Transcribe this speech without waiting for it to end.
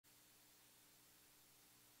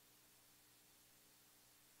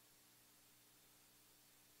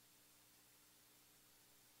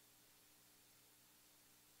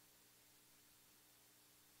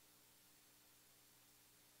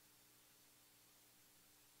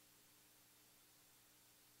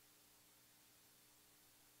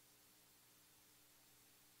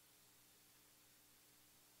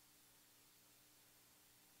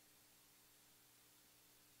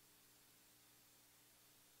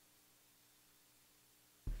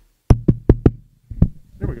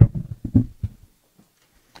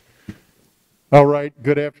All right,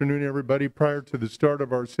 good afternoon, everybody. Prior to the start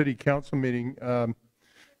of our city council meeting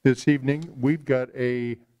this evening, we've got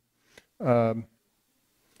a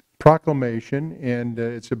proclamation, and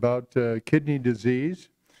it's about kidney disease.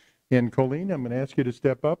 And Colleen, I'm going to ask you to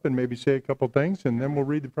step up and maybe say a couple things, and then we'll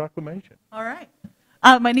read the proclamation. All right.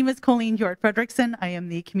 My name is Colleen Hjort-Fredrickson. I am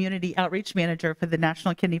the Community Outreach Manager for the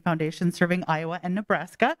National Kidney Foundation serving Iowa and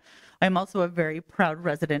Nebraska. I'm also a very proud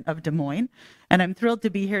resident of Des Moines, and I'm thrilled to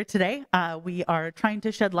be here today. We are trying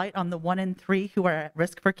to shed light on the 1 in 3 who are at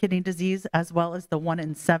risk for kidney disease, as well as the 1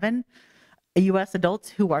 in 7 U.S. adults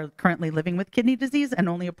who are currently living with kidney disease, and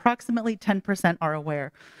only approximately 10% are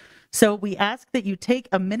aware. So we ask that you take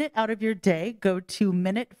a minute out of your day, go to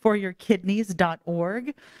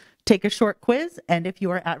minuteforyourkidneys.org, take a short quiz, and if you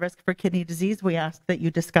are at risk for kidney disease, we ask that you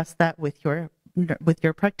discuss that with your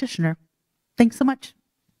practitioner. Thanks so much.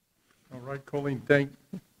 All right, Colleen,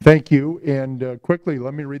 thank you. And quickly,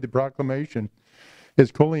 let me read the proclamation.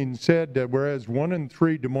 As Colleen said, whereas 1 in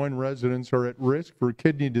 3 Des Moines residents are at risk for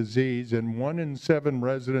kidney disease and 1 in 7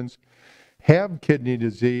 residents have kidney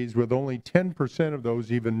disease, with only 10% of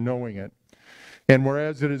those even knowing it. And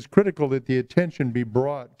whereas it is critical that the attention be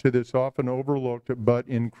brought to this often overlooked but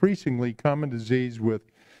increasingly common disease with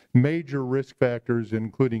major risk factors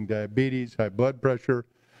including diabetes, high blood pressure,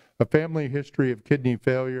 a family history of kidney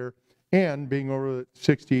failure, and being over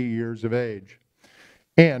 60 years of age.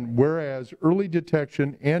 And whereas early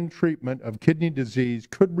detection and treatment of kidney disease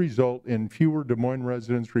could result in fewer Des Moines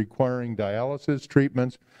residents requiring dialysis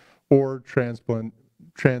treatments or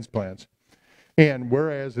transplants. And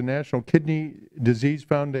whereas the National Kidney Disease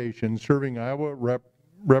Foundation serving Iowa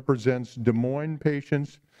represents Des Moines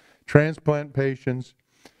patients, transplant patients,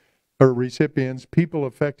 or recipients, people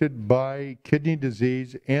affected by kidney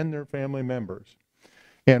disease and their family members.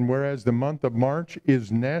 And whereas the month of March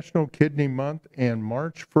is National Kidney Month and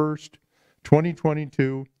March 1st,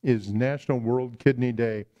 2022 is National World Kidney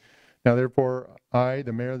Day. Now, therefore, I,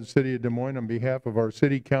 the Mayor of the City of Des Moines, on behalf of our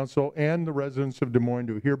City Council and the residents of Des Moines,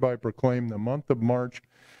 do hereby proclaim the month of March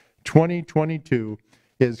 2022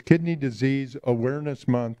 as Kidney Disease Awareness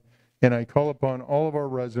Month, and I call upon all of our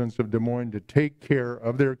residents of Des Moines to take care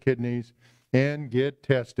of their kidneys and get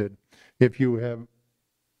tested if you have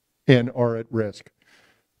and are at risk.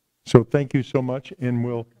 So thank you so much, and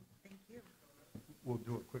we'll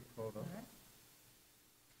do a quick photo.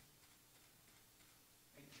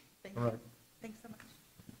 All right. Thanks so much.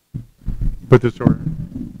 Put this order. Me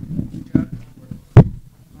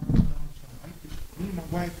and my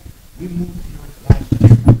wife, we moved here last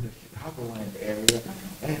year from the Chicagoland area,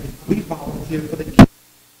 and we volunteered for the kids.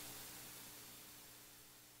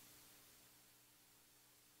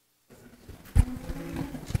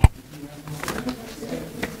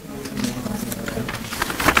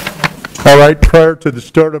 All right, prior to the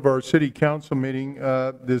start of our city council meeting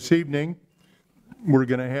this evening, we're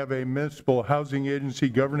going to have a municipal housing agency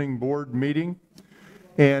governing board meeting,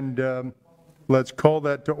 and let's call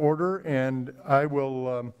that to order, and I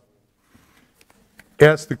will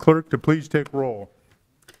ask the clerk to please take roll.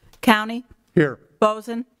 County. Here.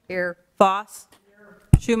 Boson. Here. Voss. Here.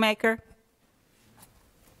 Shoemaker.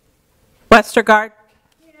 Westergaard.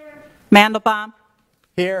 Here. Mandelbaum.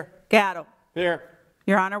 Here. Gatto. Here.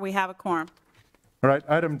 Your Honor, we have a quorum. All right,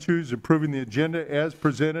 item 2 is approving the agenda as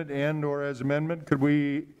presented and or as amended. Could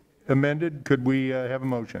we have a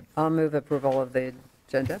motion? I'll move approval of the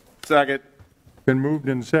agenda. Second. Been moved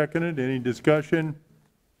and seconded. Any discussion?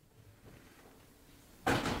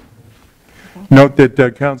 Note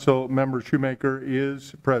that Council Member Shoemaker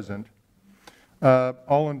is present.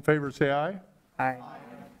 All in favor say aye. Aye.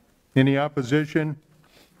 Any opposition?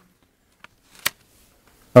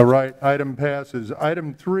 All right, item passes.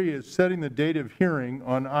 Item 3 is setting the date of hearing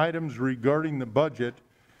on items regarding the budget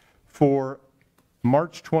for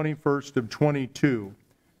March 21st of 22.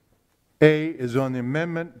 A is on the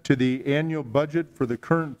amendment to the annual budget for the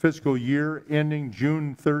current fiscal year ending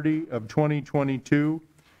June 30 of 2022,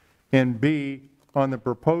 and B on the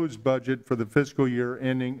proposed budget for the fiscal year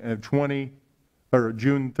ending of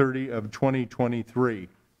June 30 of 2023.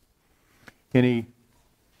 Any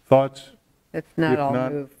thoughts? If not, I'll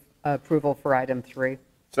move approval for item 3.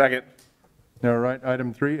 Second. All right,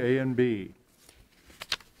 item 3, A and B.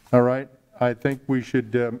 All right, I think we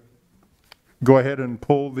should go ahead and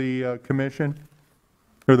pull the commission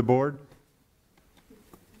or the board.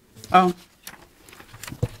 Oh.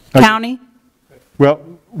 County. Well,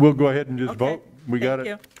 we'll go ahead and just Okay. vote. We got Thank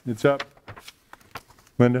it. you. It's up.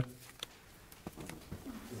 Linda?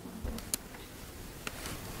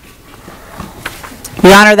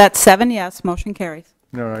 Your Honor, that's 7 yes, motion carries.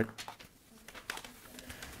 All right.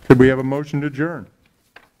 Could we have a motion to adjourn?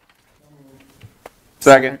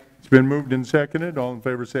 Second. It's been moved and seconded. All in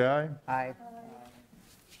favor, say aye. Aye.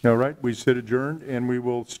 All right, we sit adjourned, and we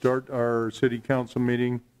will start our city council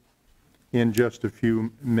meeting in just a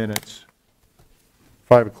few minutes.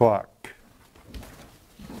 5 o'clock.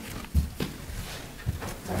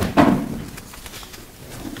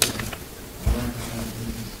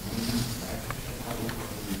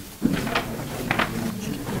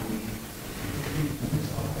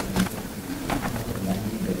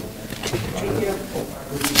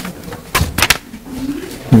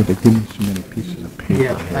 They give me so many pieces of paper.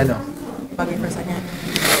 Yeah, I know. Bug me for a second.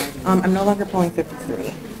 I'm no longer pulling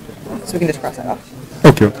 53, so we can just cross that off.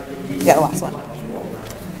 Okay. Yeah, the last one.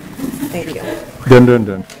 Thank you. Done, done,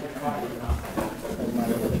 done.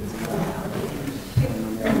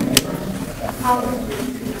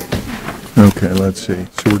 Okay, let's see.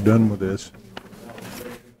 So we're done with this.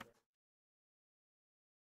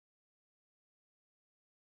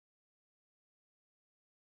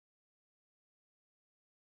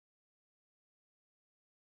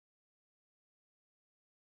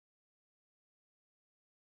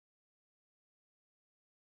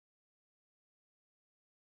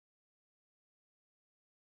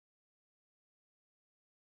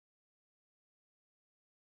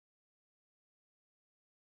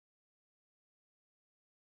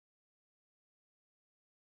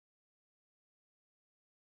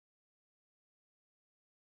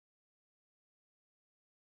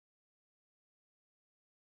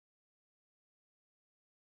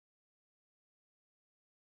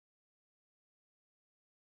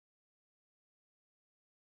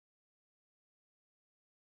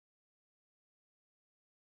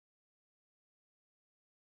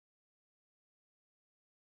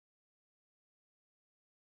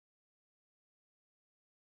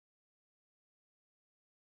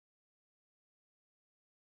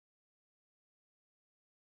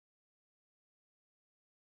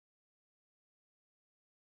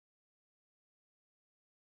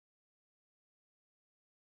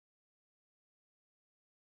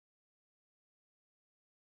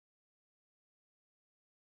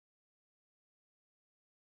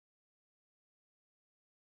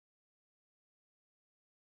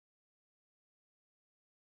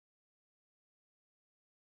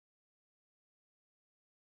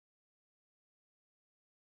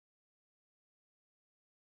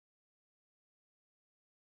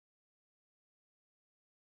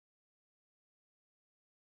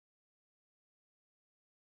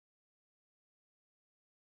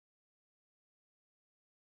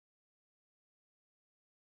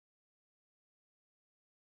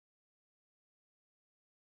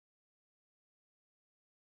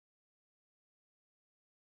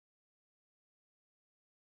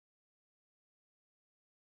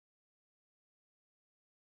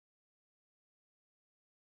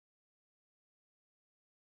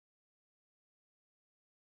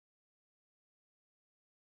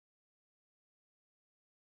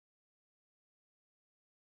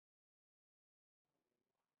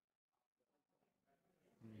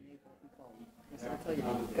 I'll tell you,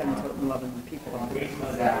 we've got until 11 people on this. We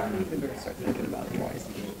better start thinking about it twice.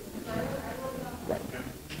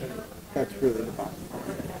 That's really the bottom.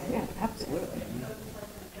 Yeah, absolutely.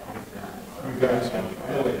 You guys, I'm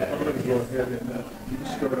going to go ahead and you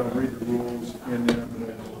start, I'll read the rules, and then I'm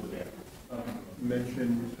going to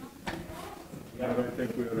mention what I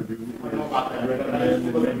think we ought to do is recommend,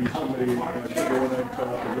 and maybe somebody, Joe and I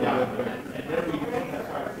talked a little bit,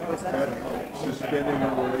 but suspending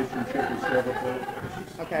our relationship with several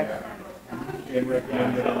folks, Okay. and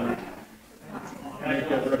recommend that we make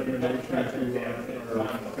that recommendation to our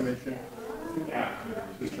commission.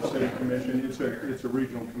 It's a city commission, it's a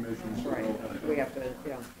regional commission, so. Right. We have to,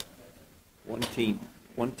 yeah, One teen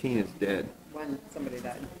is dead. somebody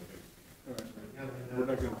died. We're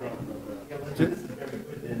not going to talk about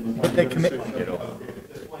that. But they commit, It'll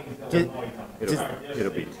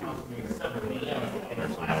be two.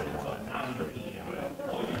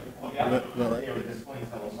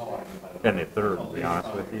 And the third, to be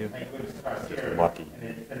honest with you, just lucky.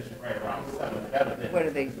 What are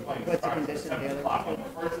they, what's the condition of the other two?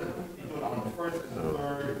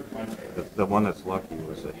 So, the one that's lucky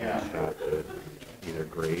was a headshot that either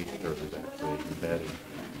grazed or was actually embedded.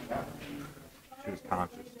 She was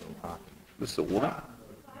conscious, still talking. This is a woman?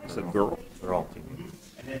 This is a girl? They're all teenagers.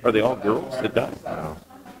 Are they all girls that died? No.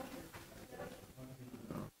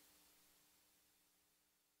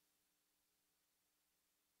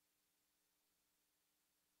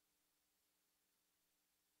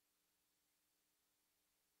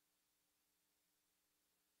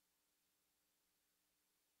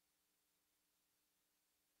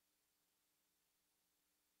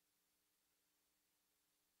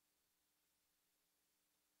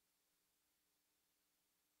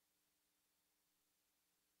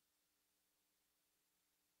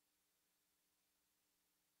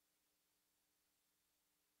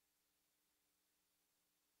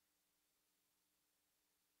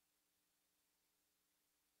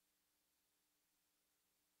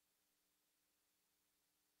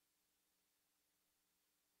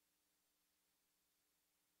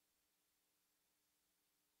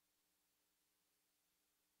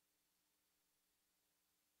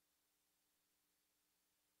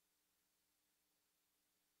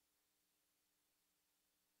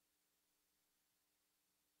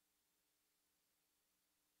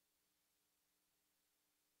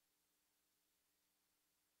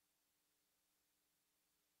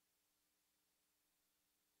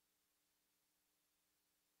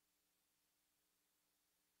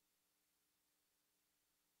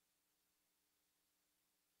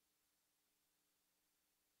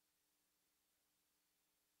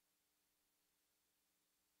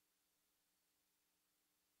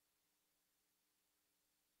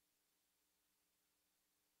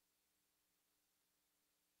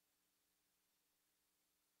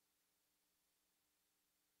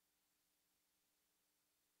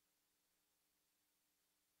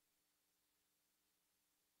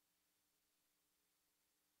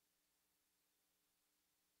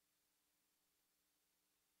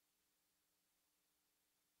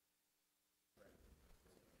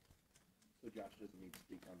 So Josh doesn't need to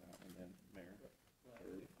speak on that one then, Mayor?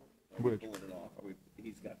 Are we Which? pulling it off?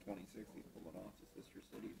 He's got 26, he's pulling off the Sister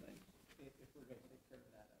City thing.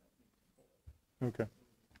 Okay.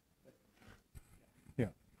 Yeah.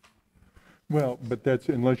 Well, but that's,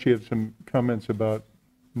 unless you have some comments about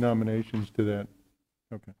nominations to that.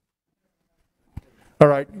 Okay. All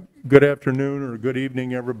right. Good afternoon or good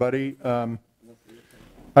evening, everybody.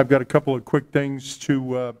 I've got a couple of quick things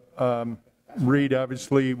to read.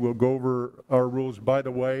 Obviously, we'll go over our rules. By the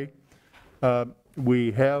way,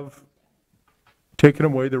 we have taken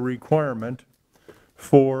away the requirement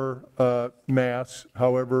for masks.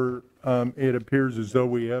 However, it appears as though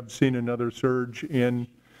we have seen another surge in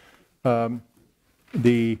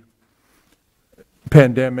the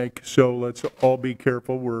pandemic, so let's all be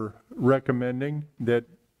careful. We're recommending that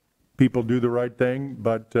people do the right thing,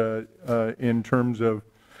 but in terms of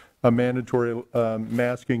a mandatory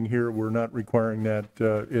masking here, we're not requiring that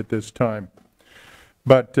at this time.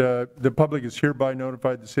 But the public is hereby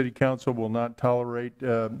notified the City Council will not tolerate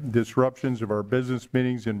disruptions of our business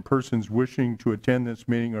meetings, and persons wishing to attend this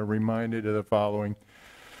meeting are reminded of the following.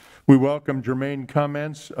 We welcome germane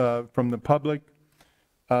comments from the public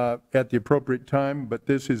at the appropriate time, but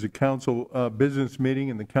this is a council business meeting,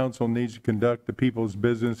 and the council needs to conduct the people's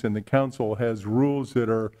business, and the council has rules that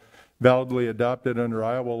are validly adopted under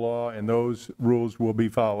Iowa law, and those rules will be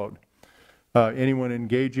followed. Anyone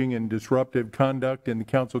engaging in disruptive conduct in the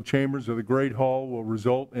council chambers of the Great Hall will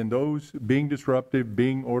result in those being disruptive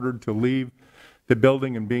being ordered to leave the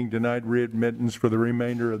building and being denied readmittance for the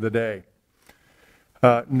remainder of the day.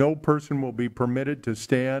 No person will be permitted to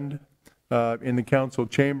stand in the council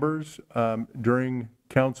chambers during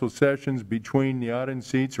council sessions between the audience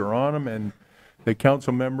seats or on them, and the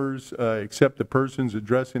council members except the persons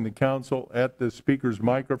addressing the council at the speaker's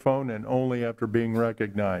microphone and only after being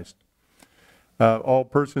recognized. All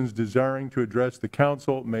persons desiring to address the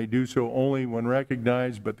council may do so only when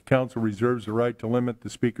recognized, but the council reserves the right to limit the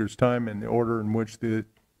speaker's time in the order in which the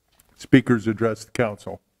speakers address the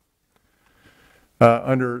council.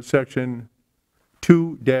 Under Section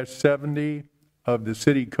 2-70 of the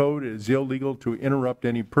City Code, it is illegal to interrupt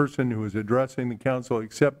any person who is addressing the council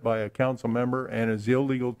except by a council member, and is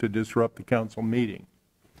illegal to disrupt the council meeting.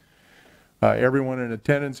 Everyone in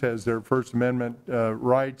attendance has their First Amendment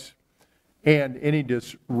rights, and any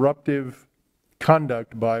disruptive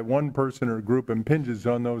conduct by one person or group impinges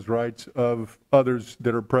on those rights of others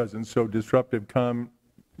that are present. So disruptive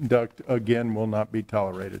conduct, again, will not be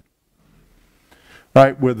tolerated. All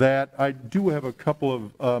right, with that, I do have a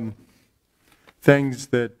couple of things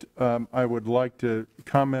that I would like to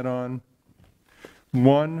comment on.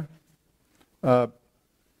 One,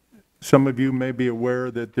 some of you may be aware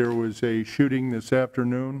that there was a shooting this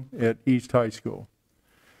afternoon at East High School.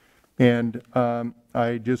 And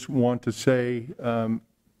I just want to say to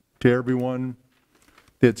everyone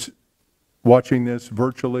that's watching this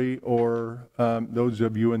virtually, or those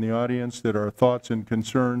of you in the audience, that our thoughts and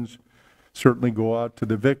concerns certainly go out to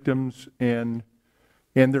the victims and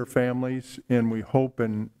their families, and we hope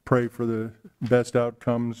and pray for the best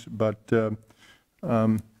outcomes, but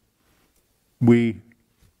we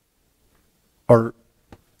are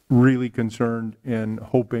really concerned and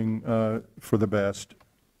hoping for the best.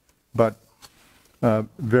 But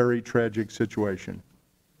very tragic situation.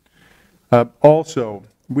 Also,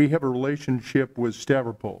 we have a relationship with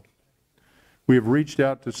Stavropol. We have reached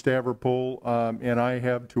out to Stavropol, and I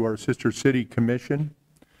have to our sister city commission.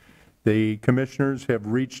 The commissioners have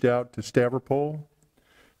reached out to Stavropol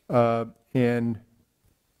and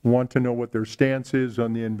want to know what their stance is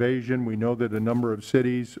on the invasion. We know that a number of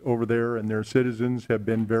cities over there and their citizens have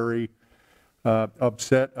been very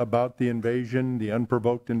upset about the invasion, the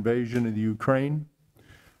unprovoked invasion of the Ukraine.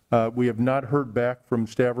 We have not heard back from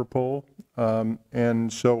Stavropol,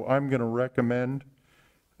 and so I'm going to recommend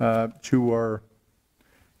to our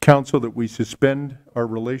council that we suspend our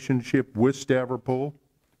relationship with Stavropol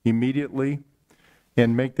immediately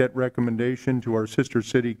and make that recommendation to our sister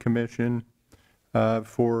city commission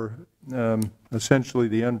for essentially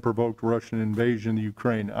the unprovoked Russian invasion of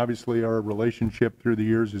Ukraine. Obviously, our relationship through the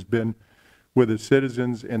years has been with the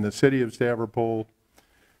citizens and the city of Stavropol,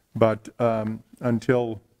 but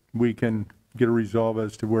until we can get a resolve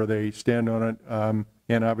as to where they stand on it,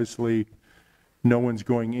 and obviously no one's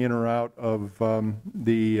going in or out of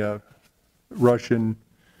the Russian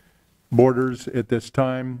borders at this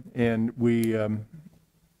time, and we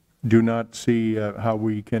do not see how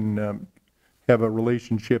we can have a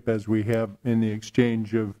relationship as we have in the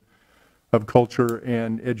exchange of culture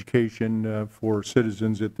and education for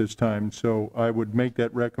citizens at this time. So I would make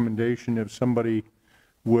that recommendation if somebody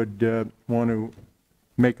would want to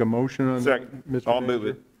make a motion on that, Second. Mr. I'll move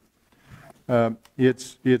Manager?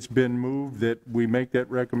 it. It's been moved that we make that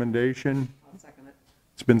recommendation. I'll second it.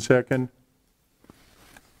 It's been second.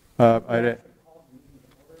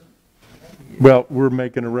 Well, we're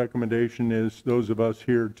making a recommendation as those of us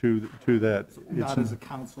here to that. Not It's- as a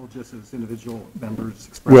council, just as individual members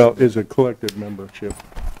expressing. Well, as a collective membership.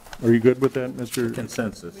 Are you good with that, Mr.?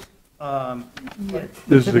 Consensus. Yeah, This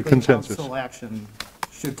is a typically, consensus. Council action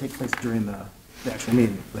should take place during the actual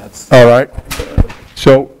meeting. That's, All right.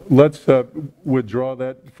 So let's withdraw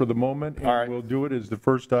that for the moment. All right. And we'll do it as the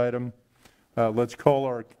first item. Let's call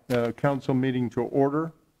our council meeting to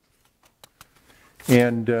order.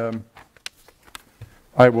 And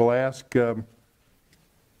I will ask the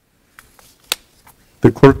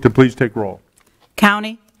clerk to please take roll.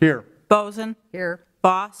 County, Here. Boson, Here.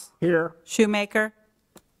 Boss, here. Shoemaker.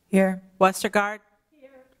 Here. Westergaard. Here.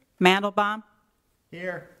 Mandelbaum,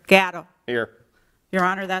 Here. Gatto. Here. Your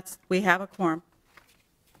Honor, we have a quorum.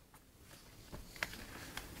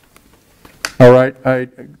 All right.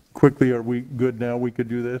 Quickly, are we good now? We could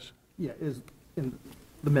do this? Yeah, is in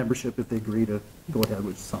the membership, if they agree to go ahead,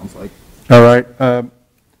 which sounds like. All right.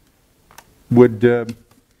 Would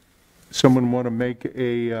someone want to make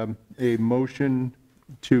a motion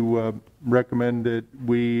to recommend that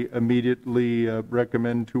we immediately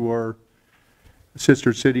recommend to our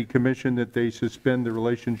sister city commission that they suspend the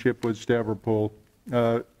relationship with Stavropol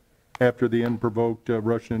after the unprovoked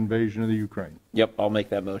Russian invasion of the Ukraine? Yep, I'll make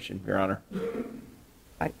that motion, Your Honor.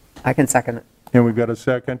 I can second it. And we've got a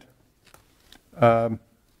second.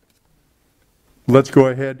 Let's go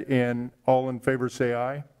ahead and all in favor say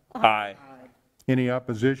aye. Aye. Any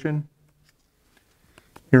opposition?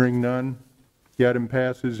 Hearing none, the item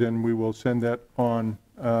passes, and we will send that on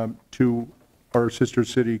to our sister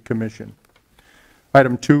city commission.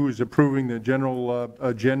 Item 2 is approving the general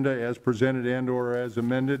agenda as presented and/or as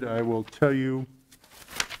amended. I will tell you,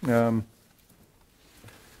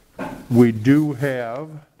 we do have,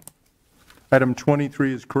 item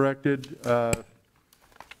 23 is corrected,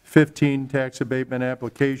 15 tax abatement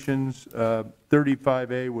applications,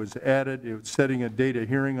 35A was added. It was setting a date of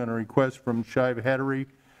hearing on a request from Shive Hattery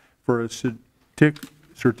for a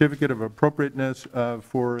certificate of appropriateness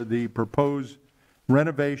for the proposed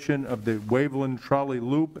renovation of the Waveland Trolley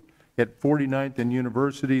Loop at 49th and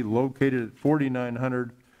University, located at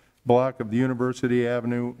 4900 block of the University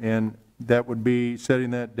Avenue, and that would be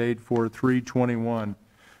setting that date for 3/21.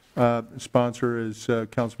 Sponsor is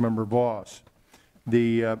Councilmember Voss.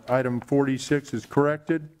 The item 46 is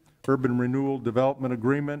corrected. Urban Renewal Development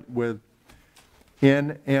Agreement with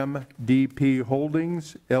NMDP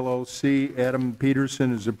Holdings, LLC. Adam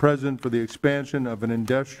Peterson is the president for the expansion of an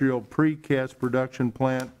industrial precast production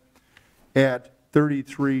plant at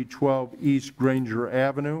 3312 East Granger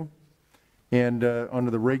Avenue. And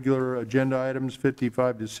under the regular agenda items,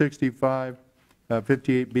 55 to 65,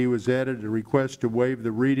 58B was added, a request to waive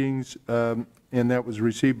the readings, and that was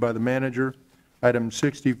received by the manager. Items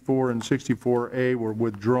 64 and 64A were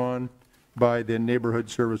withdrawn by the Neighborhood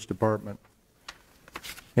Service Department.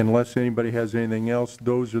 Unless anybody has anything else,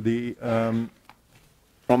 those are the,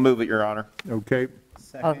 I'll move it, Your Honor. okay.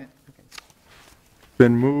 Second.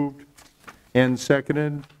 Been moved and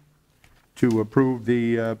seconded to approve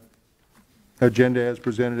the agenda as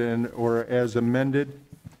presented and or as amended.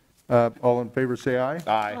 All in favor say aye.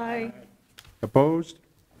 Aye. Opposed?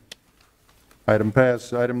 Item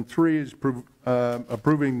passed. Item 3 is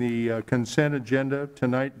approving the consent agenda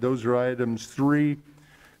tonight. Those are items 3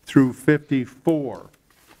 through 54.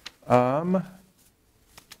 Item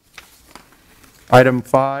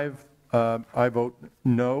 5, I vote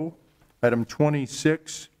no. Item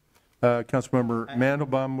 26, Councilmember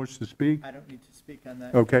Mandelbaum wishes to speak. I don't need to speak on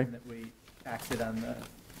that. Okay. given that we acted on the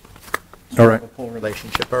All right. full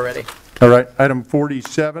relationship already. All right. Item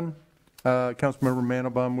 47, Councilmember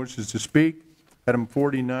Mandelbaum wishes to speak. Item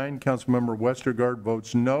 49, Councilmember Westergaard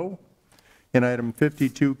votes no. And item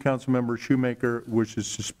 52, Councilmember Shoemaker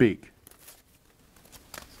wishes to speak.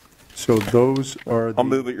 So those are I'll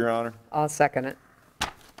move it, Your Honor. I'll second it.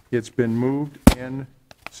 It's been moved and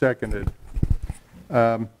seconded.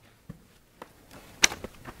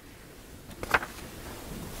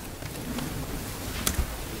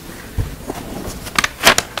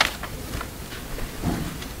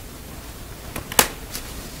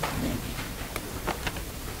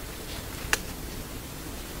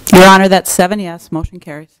 Your Honor, that's 7 yes, motion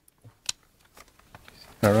carries.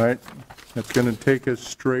 All right. That's going to take us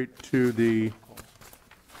straight to the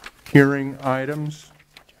hearing items.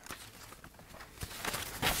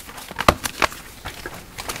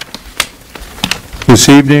 This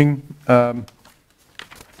evening,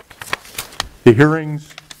 The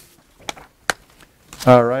hearings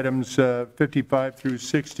are items 55 through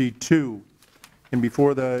 62. And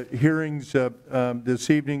before the hearings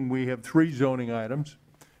this evening, we have 3 zoning items.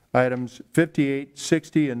 Items 58,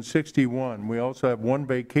 60, and 61. We also have 1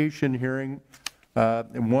 vacation hearing,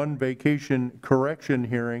 and 1 vacation correction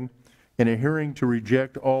hearing, and a hearing to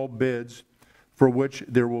reject all bids for which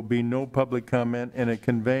there will be no public comment, and a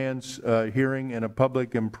conveyance hearing and a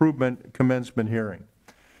public improvement commencement hearing.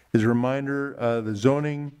 As a reminder, the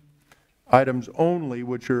zoning items only,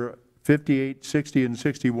 which are 58, 60, and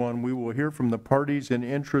 61, we will hear from the parties in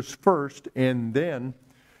interest first and then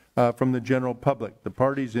from the general public. The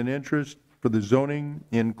parties in interest for the zoning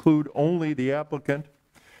include only the applicant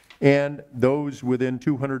and those within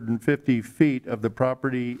 250 feet of the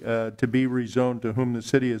property to be rezoned to whom the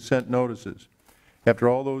city has sent notices. After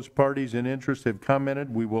all those parties in interest have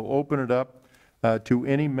commented, we will open it up to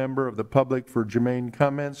any member of the public for germane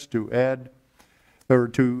comments to add or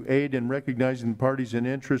to aid in recognizing the parties in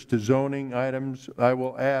interest to zoning items. I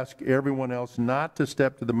will ask everyone else not to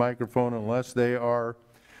step to the microphone unless they are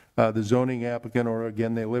the zoning applicant or,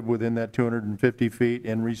 again, they live within that 250 feet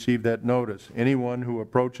and receive that notice. Anyone who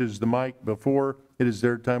approaches the mic before it is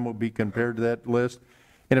their time will be compared to that list,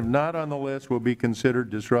 and if not on the list will be considered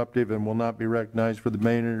disruptive and will not be recognized for the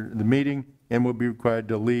meeting and will be required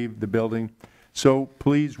to leave the building. So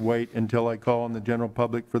please wait until I call on the general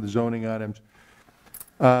public for the zoning items,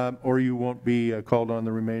 or you won't be called on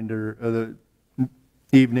the remainder of the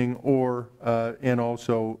evening, or and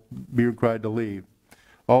also be required to leave.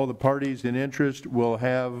 All the parties in interest will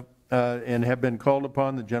have and have been called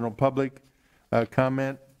upon. The general public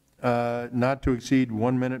comment not to exceed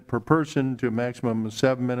 1 minute per person to a maximum of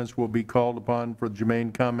 7 minutes will be called upon for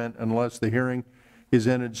germane comment unless the hearing is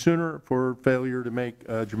ended sooner. For failure to make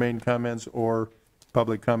germane comments or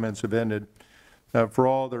public comments have ended. For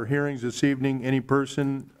all their hearings this evening, any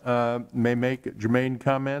person may make germane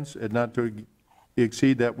comments and not to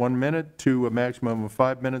exceed that 1 minute to a maximum of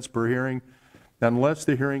 5 minutes per hearing, unless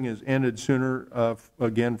the hearing is ended sooner,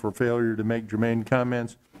 again, for failure to make germane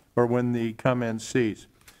comments or when the comments cease.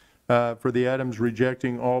 For the items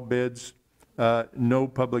rejecting all bids, no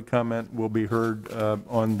public comment will be heard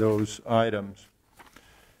on those items.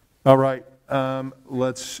 All right,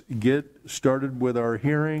 let's get started with our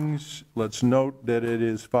hearings. Let's note that it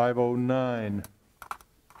is 5:09.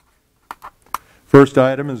 First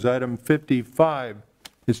item is item 55.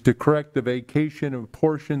 Is to correct the vacation of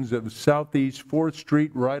portions of Southeast 4th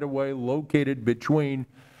Street right-of-way located between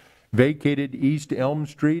vacated East Elm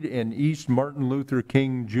Street and East Martin Luther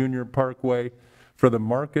King Jr. Parkway for the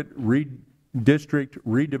Market District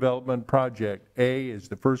Redevelopment Project. A is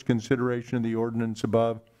the first consideration of the ordinance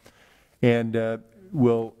above, and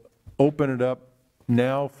we'll open it up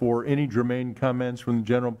now for any germane comments from the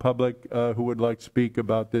general public who would like to speak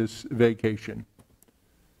about this vacation.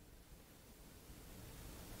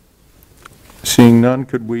 Seeing none,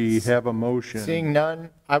 could we have a motion? Seeing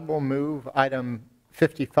none, I will move item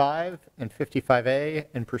 55 and 55A,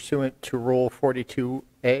 and pursuant to Rule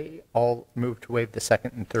 42A, I'll move to waive the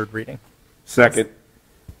second and third reading. Second.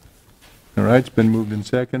 All right, it's been moved and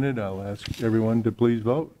seconded. I'll ask everyone to please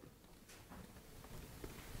vote.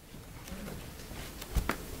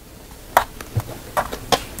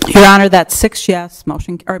 Your Honor, that's 6 yes,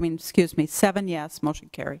 motion, or I mean, excuse me, 7 yes, motion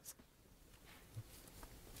carries.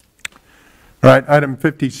 All right, item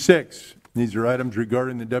 56. These are items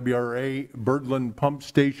regarding the WRA Birdland Pump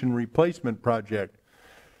Station Replacement Project.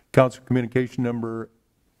 Council Communication number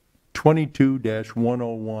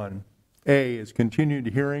 22-101. A is continued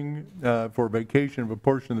hearing for vacation of a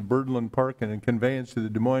portion of the Birdland Park and a conveyance to the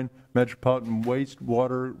Des Moines Metropolitan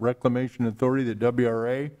Wastewater Reclamation Authority, the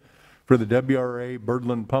WRA, for the WRA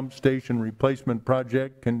Birdland Pump Station Replacement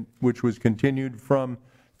Project, which was continued from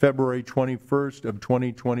February 21st of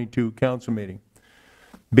 2022 council meeting.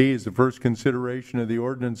 B is the first consideration of the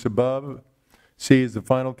ordinance above. C is the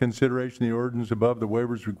final consideration of the ordinance above. The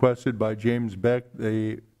waivers requested by James Beck,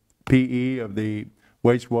 the PE of the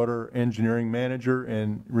wastewater engineering manager,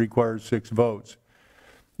 and requires 6 votes.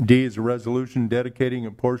 D is a resolution dedicating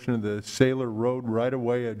a portion of the Sailor Road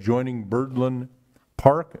right-of-way adjoining Birdland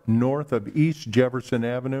Park north of East Jefferson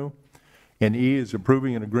Avenue. And E is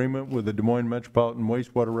approving an agreement with the Des Moines Metropolitan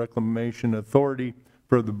Wastewater Reclamation Authority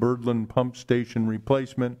for the Birdland Pump Station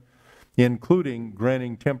replacement, including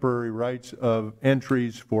granting temporary rights of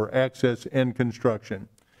entries for access and construction.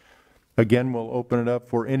 Again, we'll open it up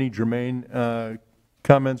for any germane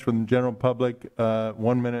comments from the general public,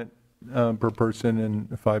 1 minute per person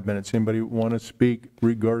and 5 minutes. Anybody want to speak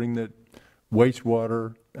regarding the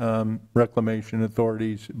Wastewater Reclamation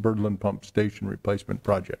Authority's Birdland Pump Station Replacement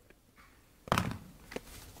Project?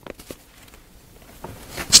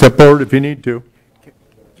 Step forward if you need to.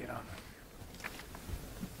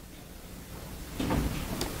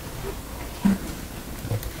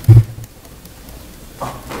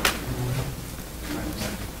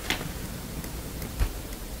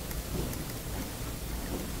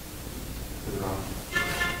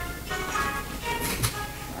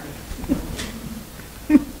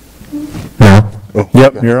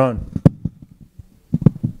 Yep, you're on.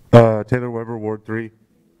 Taylor Weber, Ward 3.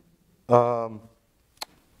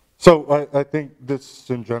 So I think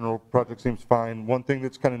this, in general, project seems fine. One thing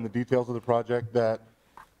that's kind of in the details of the project that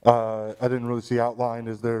I didn't really see outlined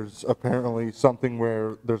is there's apparently something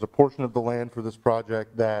where there's a portion of the land for this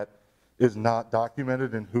project that is not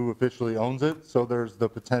documented and who officially owns it. So there's the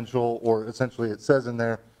potential, or essentially it says in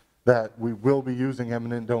there, that we will be using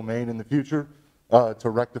eminent domain in the future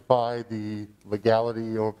to rectify the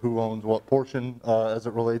legality of who owns what portion as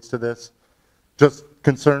it relates to this. Just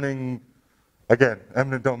concerning, again,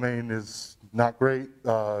 eminent domain is not great.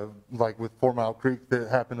 Like with 4 Mile Creek that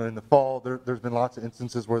happened in the fall, there's been lots of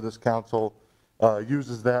instances where this council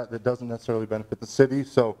uses that doesn't necessarily benefit the city.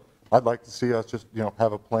 So I'd like to see us just,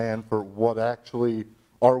 have a plan for what actually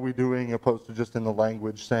are we doing, opposed to just in the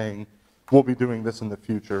language saying we'll be doing this in the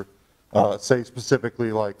future. Say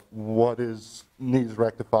specifically like what needs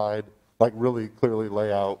rectified, like really clearly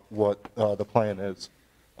lay out what the plan is.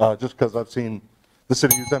 Just because I've seen the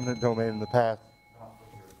city use eminent domain in the past.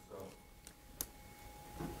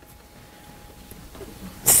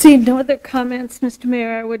 Seeing no other comments, Mr.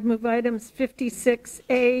 Mayor, I would move items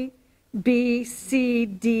 56A, B, C,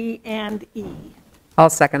 D, and E. I'll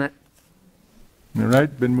second it. All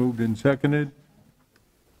right, been moved and seconded.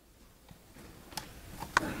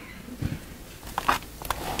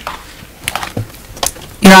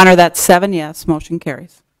 Your Honor, that's 7 yes, motion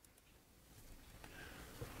carries.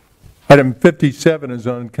 Item 57 is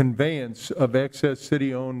on conveyance of excess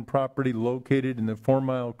city-owned property located in the 4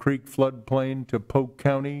 Mile Creek floodplain to Polk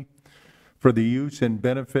County for the use and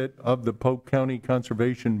benefit of the Polk County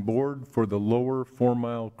Conservation Board for the lower 4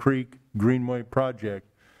 Mile Creek Greenway project.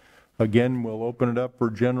 Again, we'll open it up for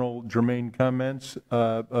general germane comments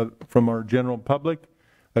from our general public.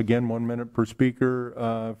 Again, 1 minute per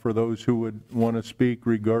speaker for those who would want to speak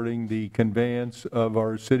regarding the conveyance of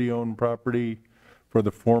our city-owned property for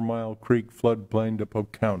the 4 Mile Creek floodplain to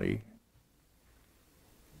Polk County.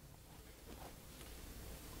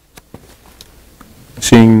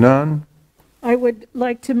 Seeing none? I would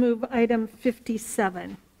like to move item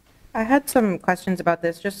 57. I had some questions about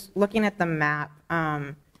this, just looking at the map.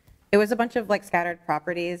 It was a bunch of like scattered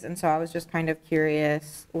properties, and so I was just kind of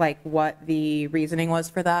curious like what the reasoning was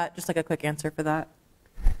for that, just like a quick answer for that.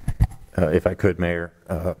 If I could, Mayor.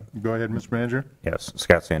 Go ahead, Mr. Manager. Yes,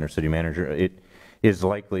 Scott Sanders, City Manager. It is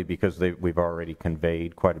likely because we've already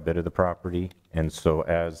conveyed quite a bit of the property, and so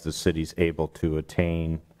as the city's able to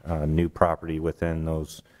attain new property within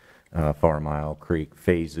those 4 Mile Creek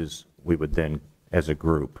phases, we would then, as a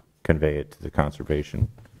group, convey it to the conservation.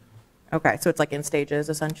 Okay, so it's like in stages,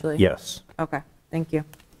 essentially? Yes. Okay, thank you.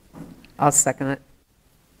 I'll second it.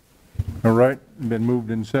 All right, been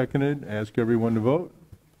moved and seconded. Ask everyone to vote.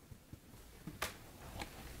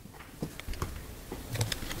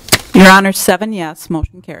 Your Honor, 7 yes,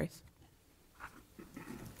 motion carries.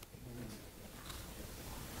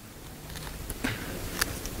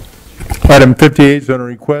 Item 58 is on a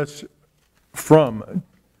request from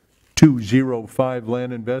 205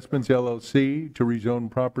 Land Investments LLC to rezone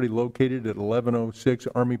property located at 1106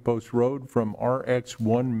 Army Post Road from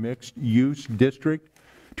RX1 Mixed Use District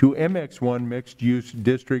to MX1 Mixed Use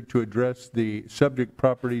District to address the subject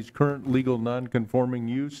property's current legal nonconforming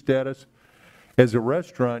use status as a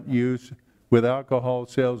restaurant use with alcohol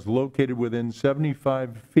sales located within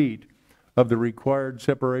 75 feet of the required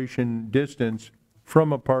separation distance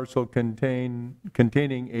from a parcel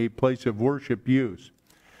containing a place of worship use.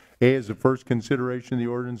 A is the first consideration of the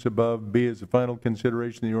ordinance above. B is the final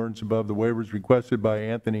consideration of the ordinance above. The waivers requested by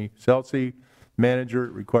Anthony Celsi, manager.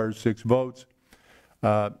 It requires 6 votes.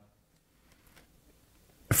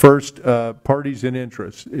 First, parties in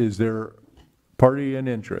interest. Is there party in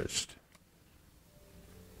interest?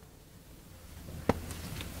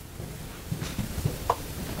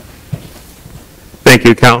 Thank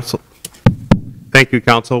you, Council. Thank you,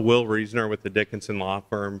 Council. Will Reasoner with the Dickinson Law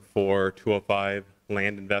Firm for 205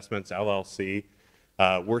 Land Investments, LLC.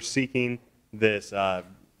 We're seeking this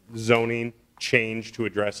zoning change to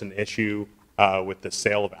address an issue with the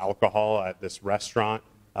sale of alcohol at this restaurant.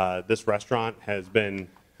 This restaurant has been,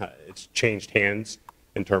 it's changed hands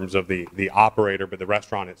in terms of the operator, but the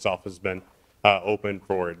restaurant itself has been open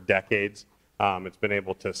for decades. It's been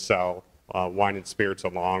able to sell wine and spirits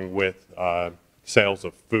along with sales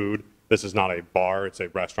of food. This is not a bar, it's a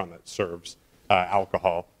restaurant that serves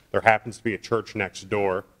alcohol. There happens to be a church next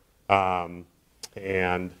door,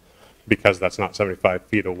 and because that's not 75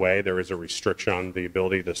 feet away, there is a restriction on the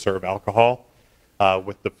ability to serve alcohol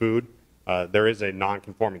with the food. There is a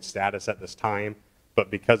non-conforming status at this time, but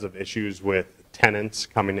because of issues with tenants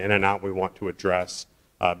coming in and out, we want to address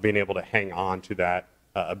being able to hang on to that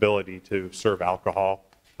ability to serve alcohol.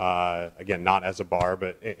 Again, not as a bar,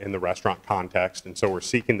 but in the restaurant context. And so we're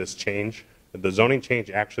seeking this change. The zoning change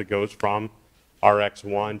actually goes from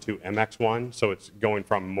RX1 to MX1, so it's going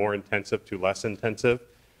from more intensive to less intensive.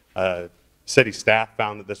 City staff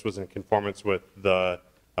found that this was in conformance with the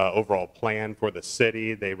overall plan for the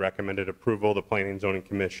city. They recommended approval. The Planning and Zoning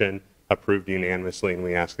Commission approved unanimously, and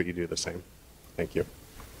we ask that you do the same. Thank you.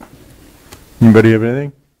 Anybody have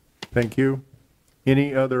anything? Thank you.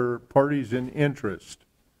 Any other parties in interest?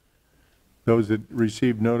 Those that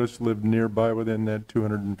received notice live nearby within that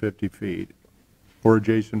 250 feet or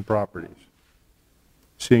adjacent properties?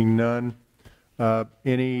 Seeing none.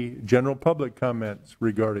 Any general public comments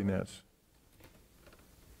regarding this?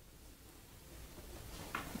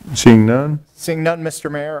 Seeing none? Seeing none,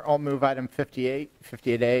 Mr. Mayor, I'll move item 58,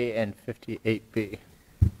 58A, and 58B.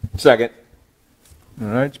 Second. All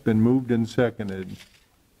right, it's been moved and seconded.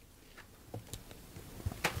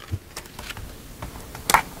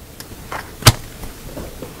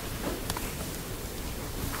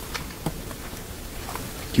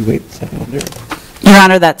 Do you wait a second there? Your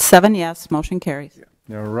Honor, that's 7 yes, motion carries.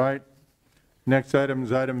 All right. Next item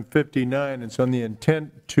is item 59. It's on the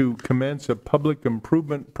intent to commence a public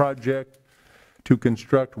improvement project to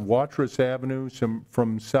construct Watrous Avenue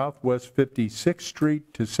from Southwest 56th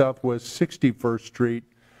Street to Southwest 61st Street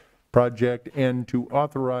project, and to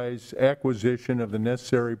authorize acquisition of the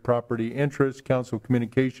necessary property interest. Council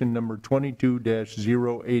Communication number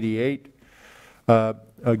 22-088.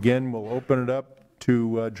 Again, we'll open it up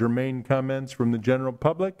to germane comments from the general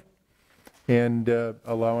public, and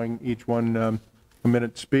allowing each one a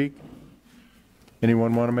minute to speak.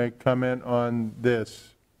 Anyone want to make comment on this?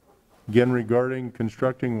 Again, regarding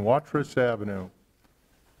constructing Watrous Avenue.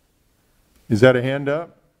 Is that a hand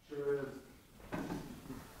up? Sure is.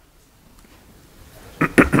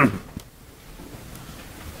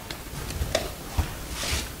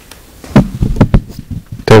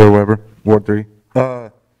 Taylor Weber, Ward 3.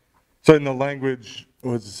 So in the language,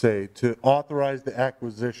 what does it say? To authorize the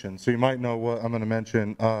acquisition. So you might know what I'm going to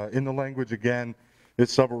mention. In the language, again,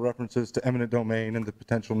 there's several references to eminent domain and the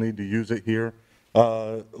potential need to use it here.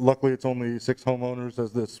 Luckily, it's only 6 homeowners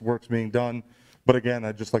as this work's being done. But again,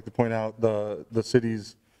 I'd just like to point out the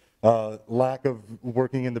city's lack of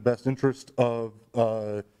working in the best interest of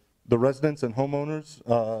the residents and homeowners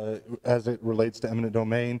as it relates to eminent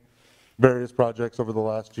domain. Various projects over the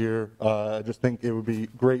last year. I just think it would be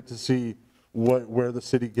great to see where the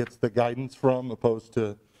city gets the guidance from, opposed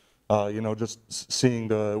to, just seeing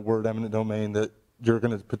the word eminent domain, that you're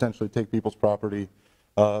going to potentially take people's property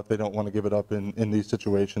if they don't want to give it up in these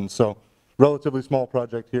situations. So relatively small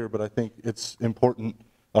project here, but I think it's important,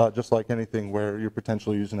 just like anything where you're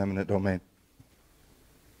potentially using eminent domain.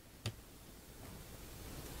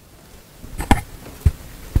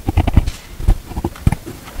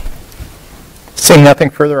 Seeing nothing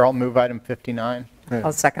further, I'll move item 59.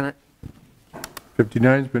 I'll second it.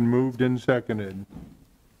 59's been moved and seconded.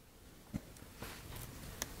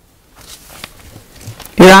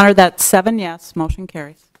 Your Honor, that's 7 yes, motion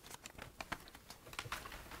carries.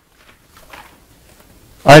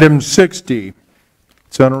 Item 60,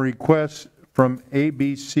 it's on a request from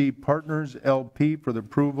ABC Partners LP for the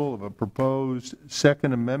approval of a proposed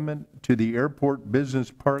Second Amendment to the Airport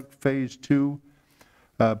Business Park Phase 2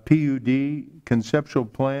 PUD conceptual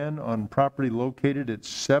plan on property located at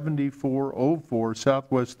 7404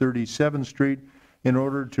 Southwest 37th Street in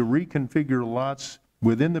order to reconfigure lots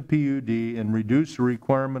within the PUD and reduce the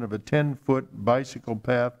requirement of a 10-foot bicycle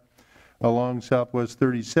path along Southwest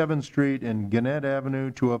 37th Street and Gannett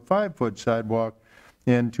Avenue to a 5-foot sidewalk,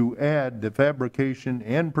 and to add the fabrication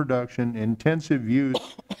and production intensive use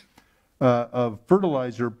of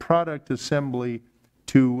fertilizer product assembly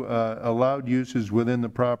to allowed uses within the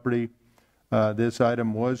property. This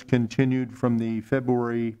item was continued from the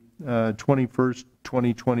February 21st,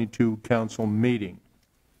 2022 council meeting.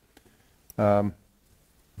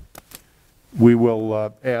 We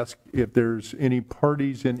will ask if there's any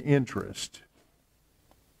parties in interest.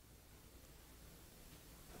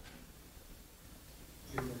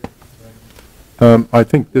 I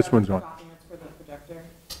think this one's on. If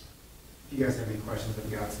you guys have any questions,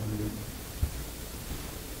 I've got some.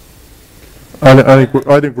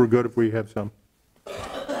 I think we're good if we have some.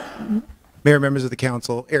 Mayor, members of the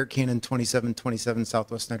council, Eric Cannon, 2727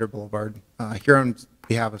 Southwest Snyder Boulevard. Here on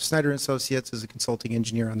behalf of Snyder Associates as a consulting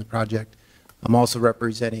engineer on the project. I'm also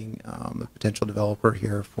representing a potential developer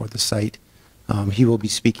here for the site. He will be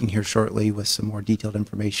speaking here shortly with some more detailed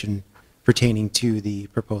information pertaining to the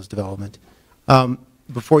proposed development.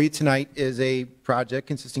 Before you tonight is a project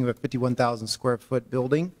consisting of a 51,000 square foot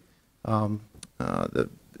building. The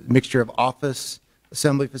mixture of office,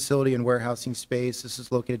 assembly facility, and warehousing space. This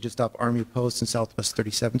is located just off Army Post in Southwest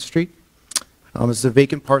 37th Street. This is a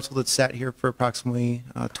vacant parcel that's sat here for approximately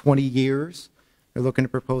 20 years. They're looking to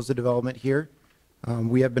propose the development here.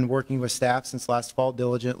 We have been working with staff since last fall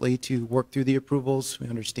diligently to work through the approvals. We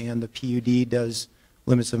understand the PUD does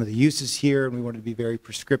limit some of the uses here, and we want to be very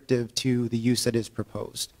prescriptive to the use that is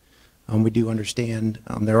proposed. We do understand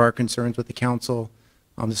there are concerns with the council.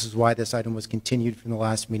 This is why this item was continued from the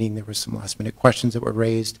last meeting. There were some last-minute questions that were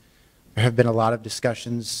raised. There have been a lot of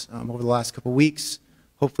discussions over the last couple of weeks,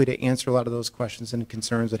 hopefully to answer a lot of those questions and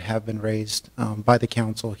concerns that have been raised by the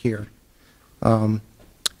council here.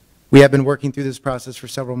 We have been working through this process for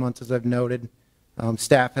several months, as I've noted.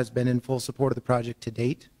 Staff has been in full support of the project to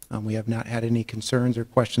date. We have not had any concerns or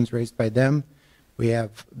questions raised by them. We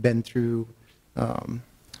have been through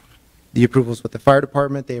the approvals with the fire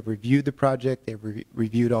department. They have reviewed the project. They have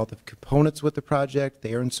reviewed all the components with the project.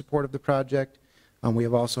 They are in support of the project. We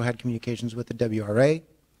have also had communications with the WRA.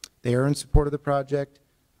 They are in support of the project.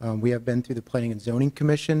 We have been through the Planning and Zoning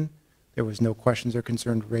Commission. There was no questions or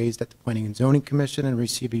concerns raised at the Planning and Zoning Commission and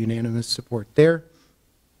received a unanimous support there.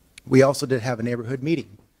 We also did have a neighborhood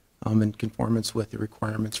meeting in conformance with the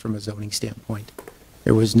requirements from a zoning standpoint.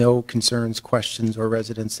 There was no concerns, questions, or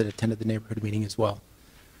residents that attended the neighborhood meeting as well.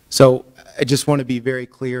 So I just want to be very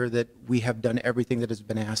clear that we have done everything that has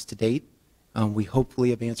been asked to date. We hopefully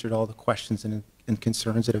have answered all the questions and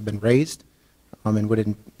concerns that have been raised, and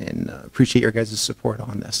would appreciate your guys' support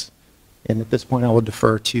on this. And at this point, I will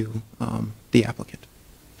defer to the applicant.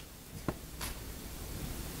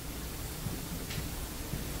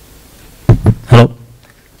 Hello.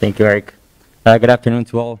 Thank you, Eric. Good afternoon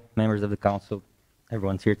to all members of the council.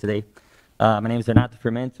 Everyone's here today. My name is Renato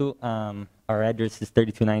Fermento. Our address is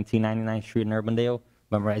 3219 99th Street in Urbandale.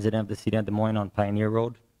 I'm a resident of the city of Des Moines on Pioneer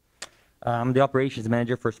Road. I'm the operations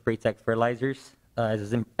manager for Spraytech Fertilizers.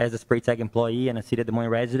 As a Spraytech employee and a city of Des Moines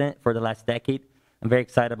resident for the last decade, I'm very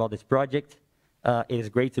excited about this project. It is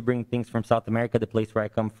great to bring things from South America, the place where I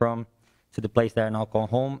come from, to the place that I now call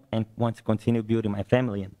home and want to continue building my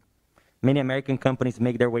family in. Many American companies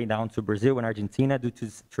make their way down to Brazil and Argentina due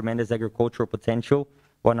to tremendous agricultural potential,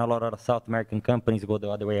 while a lot of South American companies go the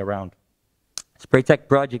other way around. Spraytech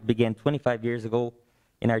project began 25 years ago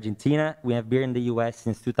in Argentina. We have been in the U.S.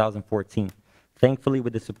 since 2014. Thankfully,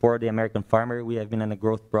 with the support of the American farmer, we have been in a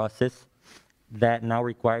growth process that now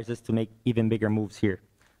requires us to make even bigger moves here.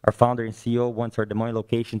 Our founder and CEO wants our Des Moines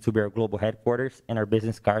location to be our global headquarters and our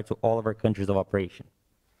business card to all of our countries of operation.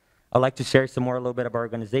 I'd like to share some more a little bit of our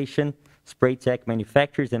organization. Spraytech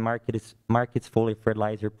manufactures and markets foliar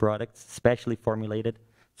fertilizer products, specially formulated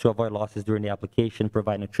to avoid losses during the application,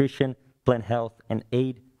 provide nutrition, plant health, and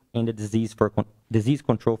aid in the disease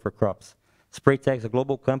control for crops. Spraytech is a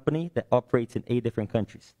global company that operates in 8 different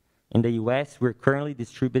countries. In the U.S., we're currently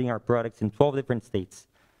distributing our products in 12 different states.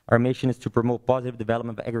 Our mission is to promote positive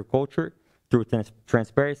development of agriculture through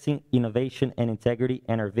transparency, innovation, and integrity,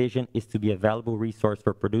 and our vision is to be a valuable resource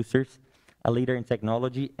for producers, a leader in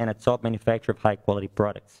technology, and a top manufacturer of high-quality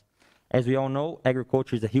products. As we all know,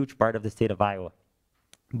 agriculture is a huge part of the state of Iowa,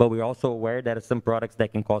 but we're also aware that there are some products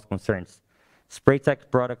that can cause concerns. Spraytech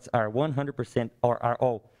products are 100% or are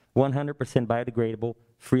all 100% biodegradable,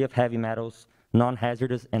 free of heavy metals,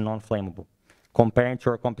 non-hazardous, and non-flammable. Comparing to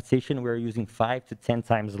our competition, we're using 5 to 10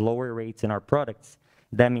 times lower rates in our products.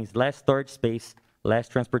 That means less storage space, less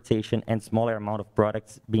transportation, and smaller amount of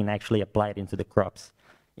products being actually applied into the crops.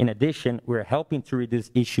 In addition, we're helping to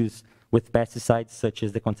reduce issues with pesticides such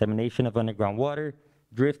as the contamination of underground water,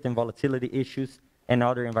 drift and volatility issues, and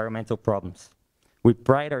other environmental problems. We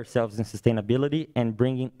pride ourselves in sustainability and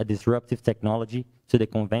bringing a disruptive technology to the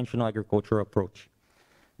conventional agricultural approach.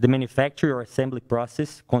 The manufacture or assembly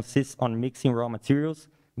process consists on mixing raw materials,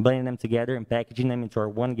 blending them together, and packaging them into our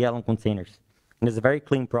 1-gallon containers. And it's a very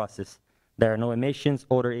clean process. There are no emissions,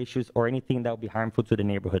 odor issues, or anything that will be harmful to the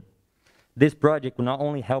neighborhood. This project will not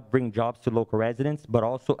only help bring jobs to local residents, but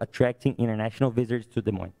also attracting international visitors to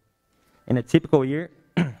Des Moines. In a typical year,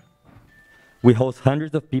 we host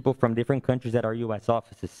hundreds of people from different countries at our U.S.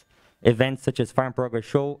 offices. Events such as Farm Progress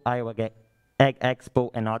Show, Iowa Ag Expo,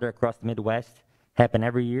 and other across the Midwest happen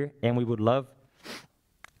every year, and we would love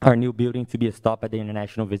our new building to be a stop at the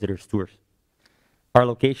international visitors tours. Our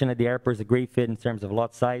location at the airport is a great fit in terms of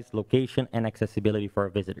lot size, location, and accessibility for our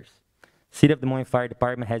visitors. City of Des Moines Fire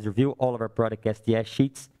Department has reviewed all of our product STS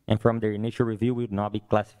sheets, and from their initial review, we would not be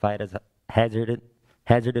classified as a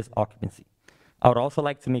hazardous occupancy. I would also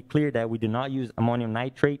like to make clear that we do not use ammonium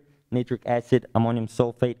nitrate, nitric acid, ammonium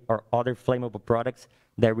sulfate, or other flammable products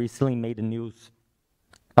that recently made the news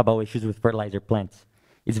about issues with fertilizer plants.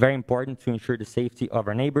 It's very important to ensure the safety of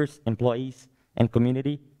our neighbors, employees, and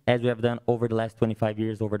community, as we have done over the last 25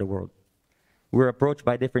 years over the world. We were approached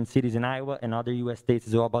by different cities in Iowa and other U.S. states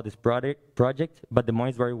as well about this project, but Des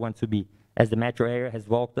Moines is where we want to be, as the metro area has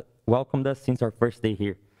welcomed us since our first day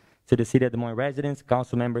here. To the City of Des Moines residents,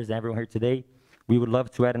 council members, and everyone here today, we would love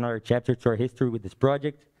to add another chapter to our history with this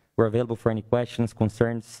project. We're available for any questions,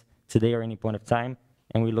 concerns today or any point of time,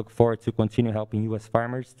 and we look forward to continue helping U.S.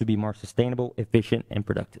 farmers to be more sustainable, efficient, and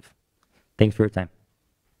productive. Thanks for your time.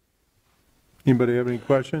 Anybody have any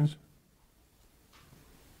questions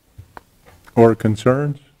or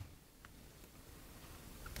concerns?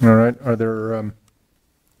 All right, are there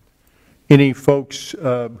any folks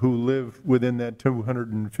who live within that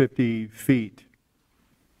 250 feet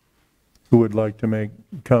who would like to make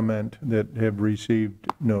comment that have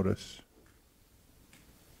received notice?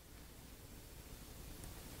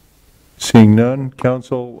 Seeing none,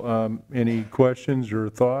 council, any questions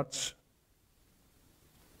or thoughts?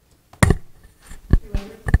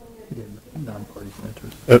 Non-parties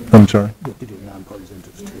interest. I'm sorry? You have to do non-parties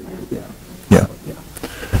interest too. Yeah.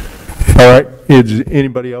 All right, does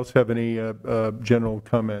anybody else have any general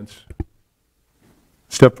comments?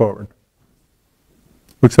 Step forward.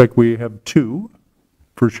 Looks like we have two,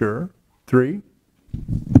 for sure. Three?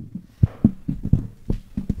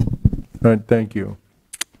 All right, thank you.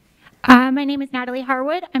 My name is Natalie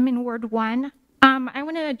Harwood. I'm in Ward 1. I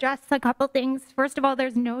want to address a couple things. First of all,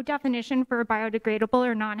 there's no definition for biodegradable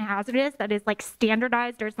or non-hazardous that is like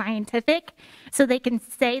standardized or scientific. So they can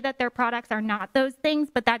say that their products are not those things,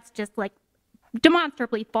 but that's just like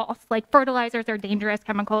demonstrably false. Like fertilizers are dangerous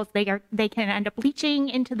chemicals. They can end up leaching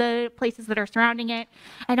into the places that are surrounding it.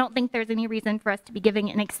 I don't think there's any reason for us to be giving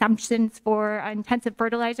an exemptions for intensive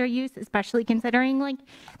fertilizer use, especially considering like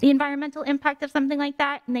the environmental impact of something like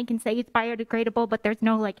that. And they can say it's biodegradable, but there's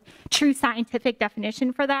no like true scientific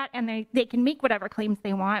definition for that. And they can make whatever claims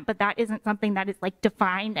they want, but that isn't something that is like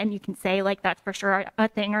defined and you can say like that's for sure a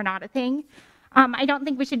thing or not a thing. I don't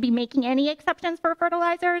think we should be making any exceptions for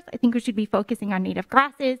fertilizers. I think we should be focusing on native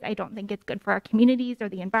grasses. I don't think it's good for our communities or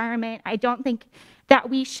the environment. I don't think that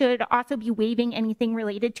we should also be waiving anything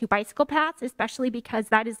related to bicycle paths, especially because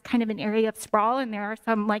that is kind of an area of sprawl and there are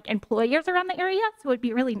some like employers around the area. So it'd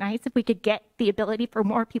be really nice if we could get the ability for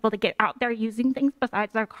more people to get out there using things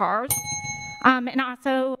besides their cars. And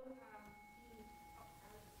also,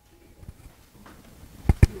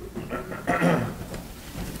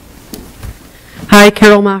 Hi,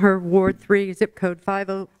 Carol Maher, Ward 3, zip code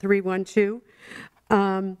 50312.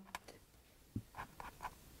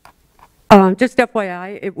 Just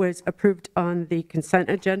FYI, it was approved on the consent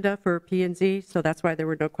agenda for P&Z, so that's why there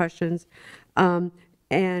were no questions. And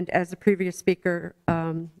as the previous speaker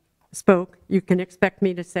spoke, you can expect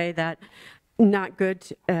me to say that not good,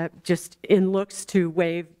 just in looks to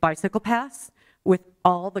waive bicycle paths with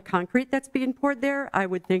all the concrete that's being poured there. I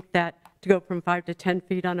would think that to go from 5 to 10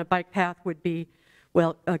 feet on a bike path would be,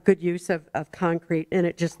 well, a good use of concrete, and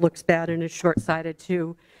it just looks bad and is short-sighted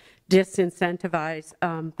to disincentivize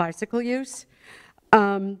bicycle use.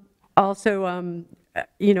 Also,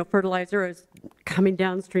 you know, fertilizer is coming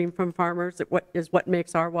downstream from farmers. What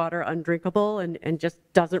makes our water undrinkable and just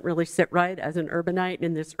doesn't really sit right as an urbanite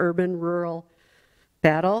in this urban-rural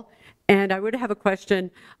battle. And I would have a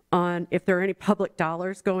question on if there are any public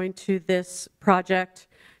dollars going to this project,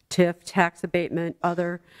 TIF, tax abatement,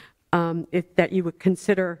 other, if that you would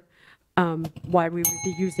consider why we would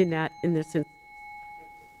be using that in this instance.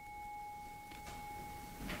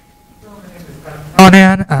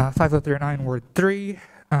 Onan, 5039, Ward 3.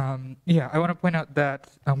 Yeah, I want to point out that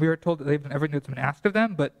we were told that they've done everything that's been asked of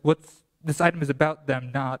them, but this item is about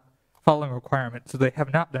them not following requirements, so they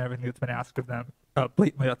have not done everything that's been asked of them.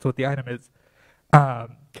 Blatantly, that's what the item is.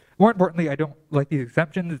 More importantly, I don't like these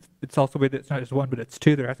exemptions. It's also weird that it's not just one, but it's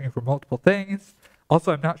two. They're asking for multiple things.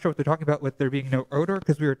 Also, I'm not sure what they're talking about with there being no odor,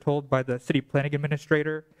 because we were told by the city planning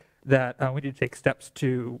administrator that we need to take steps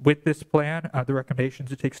to, with this plan, the recommendations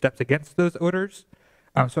to take steps against those odors.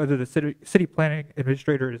 So either the city planning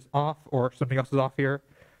administrator is off or something else is off here.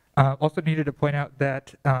 Also needed to point out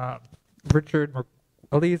that Richard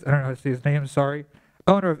Elise, I don't know how to say his name, sorry,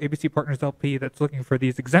 owner of ABC Partners LP that's looking for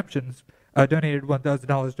these exemptions, donated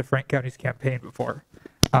 $1,000 to Frank County's campaign before.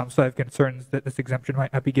 So I have concerns that this exemption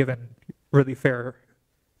might not be given really fair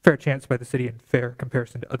chance by the city and fair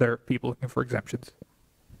comparison to other people looking for exemptions.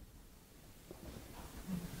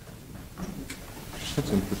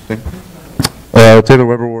 That's interesting. Taylor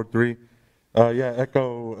Weber, Ward 3. Yeah,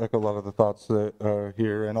 echo a lot of the thoughts that are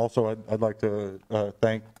here, and also I'd like to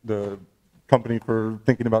thank the company for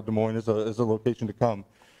thinking about Des Moines as a location to come.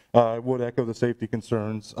 I would echo the safety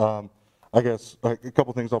concerns. I guess a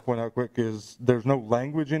couple things I'll point out quick is there's no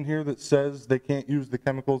language in here that says they can't use the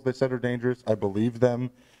chemicals they said are dangerous. I believe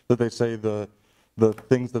them that they say the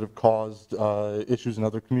things that have caused issues in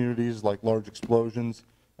other communities like large explosions.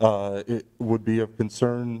 It would be of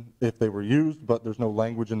concern if they were used, but there's no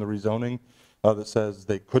language in the rezoning that says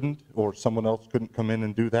they couldn't or someone else couldn't come in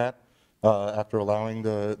and do that after allowing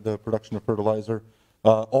the production of fertilizer.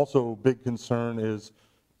 Also, big concern is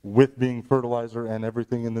with being fertilizer and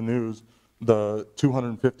everything in the news, the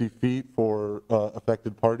 250 feet for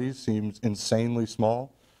affected parties seems insanely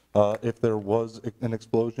small. If there was an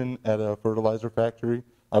explosion at a fertilizer factory,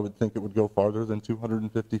 I would think it would go farther than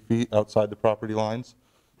 250 feet outside the property lines.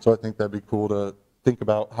 So I think that'd be cool to think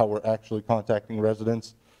about how we're actually contacting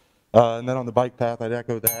residents. And then on the bike path, I'd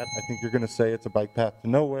echo that. I think you're going to say it's a bike path to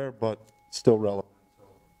nowhere, but still relevant.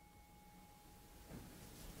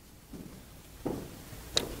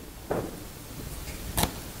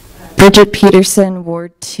 Bridget Peterson,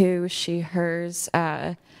 Ward 2, she, hers.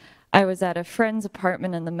 I was at a friend's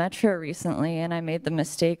apartment in the metro recently, and I made the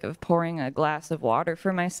mistake of pouring a glass of water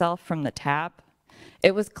for myself from the tap.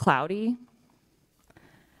 It was cloudy.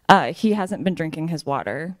 He hasn't been drinking his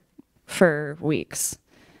water for weeks.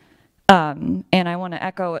 And I want to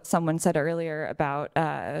echo what someone said earlier about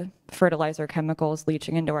fertilizer chemicals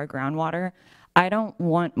leaching into our groundwater. I don't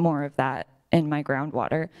want more of that in my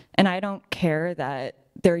groundwater. And I don't care that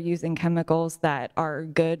they're using chemicals that are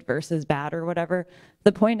good versus bad or whatever.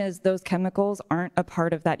 The point is those chemicals aren't a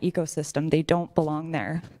part of that ecosystem. They don't belong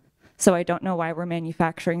there. So I don't know why we're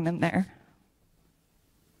manufacturing them there.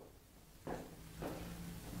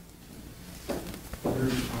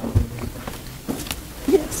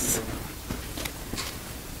 Yes.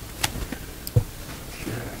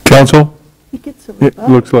 Council? He gets a It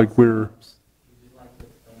rebuttal. looks like we're,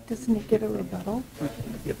 Doesn't he get a rebuttal?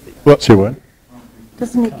 what, say what?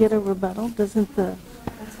 Doesn't he get a rebuttal? Doesn't the?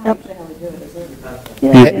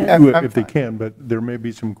 If they can, but there may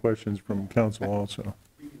be some questions from council also.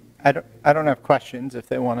 I don't have questions. If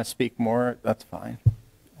they want to speak more, that's fine.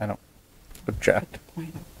 I don't object. I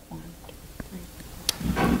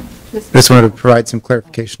just wanted to provide some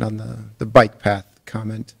clarification on the bike path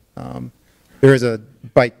comment. There is a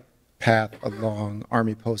bike path along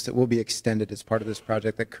Army Post that will be extended as part of this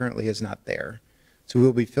project that currently is not there. So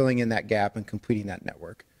we'll be filling in that gap and completing that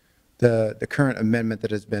network. The current amendment that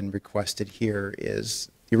has been requested here is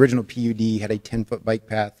the original PUD had a 10-foot bike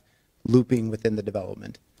path looping within the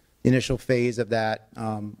development. The initial phase of that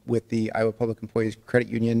with the Iowa Public Employees Credit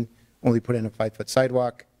Union only put in a 5-foot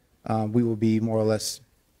sidewalk. We will be more or less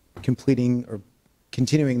completing or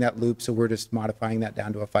continuing that loop, so we're just modifying that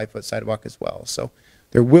down to a 5-foot sidewalk as well. So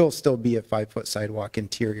there will still be a 5-foot sidewalk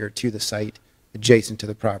interior to the site adjacent to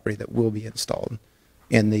the property that will be installed.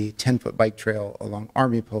 And the 10-foot bike trail along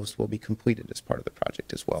Army Post will be completed as part of the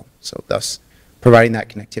project as well. So thus providing that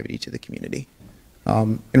connectivity to the community.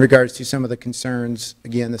 In regards to some of the concerns,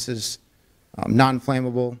 again, this is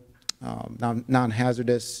non-flammable,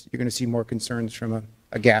 non-hazardous. You're going to see more concerns from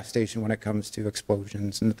a gas station when it comes to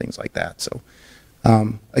explosions and things like that. So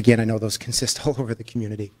again, I know those consist all over the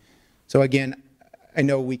community. So again, I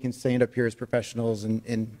know we can stand up here as professionals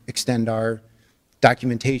and extend our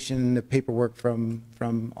documentation, the paperwork from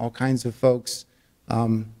all kinds of folks.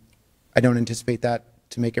 I don't anticipate that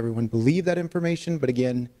to make everyone believe that information, but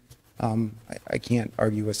again, I can't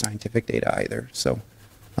argue with scientific data either. So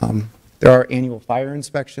there are annual fire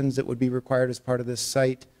inspections that would be required as part of this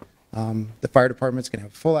site. The fire department's going to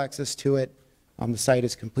have full access to it. The site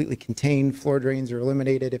is completely contained. Floor drains are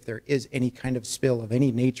eliminated. If there is any kind of spill of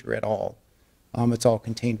any nature at all, it's all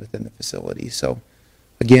contained within the facility. So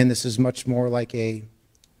again, this is much more like a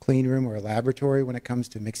clean room or a laboratory when it comes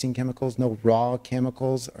to mixing chemicals. No raw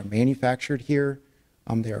chemicals are manufactured here.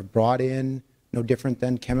 They are brought in, no different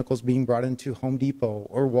than chemicals being brought into Home Depot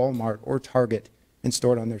or Walmart or Target and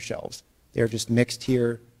stored on their shelves. They are just mixed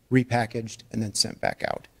here, repackaged, and then sent back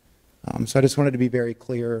out. So I just wanted to be very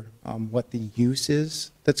clear what the use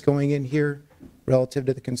is that's going in here relative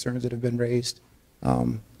to the concerns that have been raised.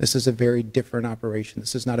 This is a very different operation.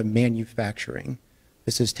 This is not a manufacturing.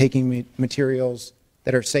 This is taking materials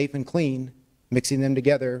that are safe and clean, mixing them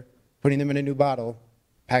together, putting them in a new bottle,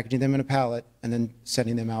 packaging them in a pallet, and then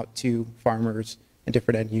sending them out to farmers and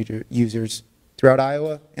different end users throughout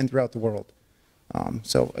Iowa and throughout the world.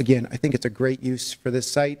 So again, I think it's a great use for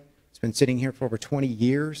this site. It's been sitting here for over 20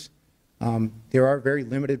 years. There are very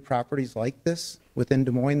limited properties like this within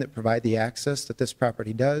Des Moines that provide the access that this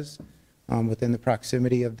property does within the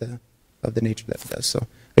proximity of the nature that it does. So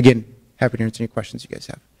again, happy to answer any questions you guys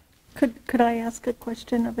have. Could I ask a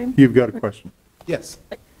question of him? You've got a question. Yes.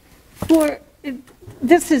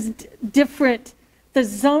 This is different. The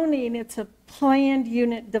zoning, it's a planned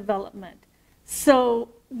unit development. So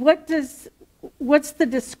what's the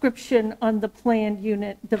description on the planned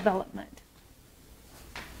unit development?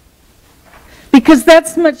 Because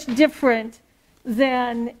that's much different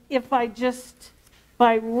than if I just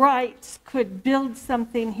by rights could build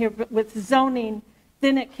something here, but with zoning,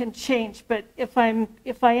 then it can change. But if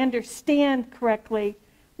I understand correctly,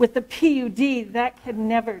 with the PUD, that can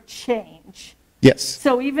never change. Yes.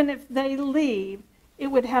 So even if they leave, it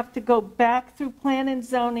would have to go back through plan and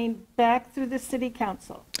zoning, back through the city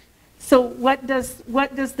council. So what does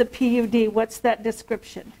the PUD, what's that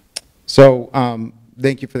description? So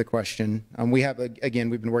thank you for the question. We have, again,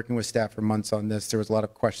 we've been working with staff for months on this. There was a lot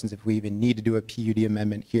of questions if we even need to do a PUD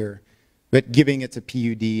amendment here. But giving it's a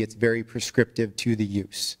PUD, it's very prescriptive to the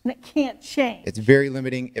use. And it can't change. It's very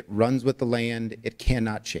limiting. It runs with the land. It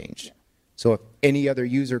cannot change. Yeah. So if any other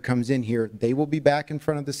user comes in here, they will be back in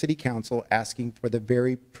front of the city council asking for the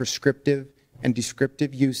very prescriptive and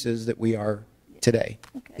descriptive uses that we are today.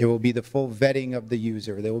 Okay. It will be the full vetting of the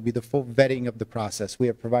user. There will be the full vetting of the process. We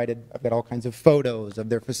have provided, I've got all kinds of photos of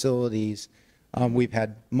their facilities. We've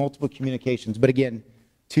had multiple communications. But again,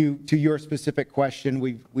 to your specific question,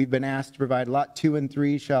 we've been asked to provide Lot 2 and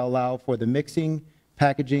 3 shall allow for the mixing,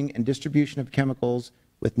 packaging, and distribution of chemicals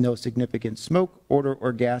with no significant smoke, odor,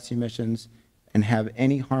 or gas emissions and have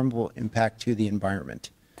any harmful impact to the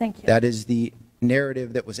environment. Thank you. That is the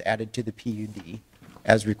narrative that was added to the PUD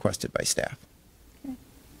as requested by staff.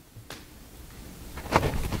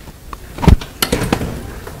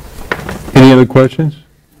 Any other questions?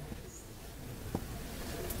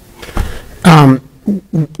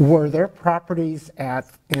 Were there properties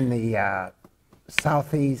in the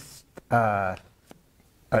southeast Des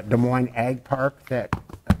Moines Ag Park that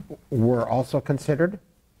were also considered?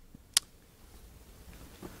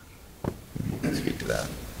 Speak to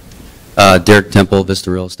that. Derek Temple, Vista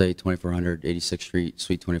Real Estate, 2400 86th Street,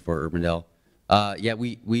 Suite 24, Urbandale. Yeah,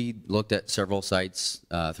 we looked at several sites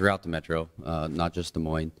throughout the metro, not just Des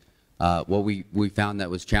Moines. What we found that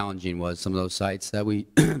was challenging was some of those sites that we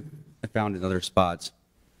found in other spots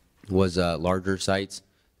was larger sites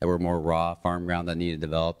that were more raw farm ground that needed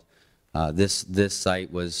developed. This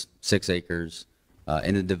site was 6 acres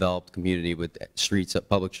in a developed community with streets,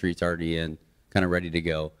 public streets already in, kind of ready to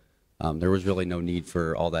go. There was really no need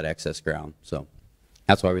for all that excess ground, so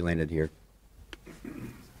that's why we landed here.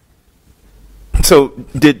 So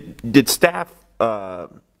did staff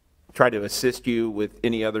try to assist you with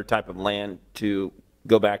any other type of land to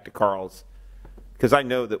go back to Carl's? Because I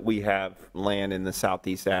know that we have land in the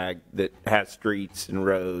Southeast Ag that has streets and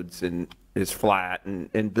roads and is flat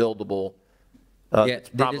and buildable. Yeah,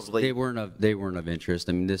 they weren't of interest.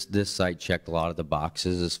 I mean, this site checked a lot of the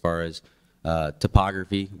boxes as far as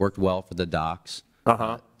topography, worked well for the docks.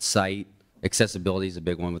 Site accessibility is a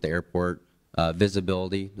big one with the airport.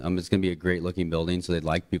 Visibility, it's going to be a great looking building, so they'd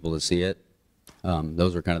like people to see it.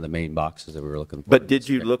 Those are kind of the main boxes that we were looking for. But did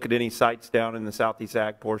you look at any sites down in the Southeast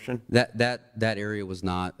Ag portion? That area was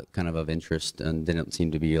not kind of interest and didn't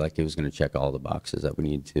seem to be like it was going to check all the boxes that we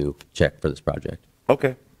need to check for this project.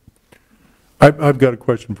 Okay. I've got a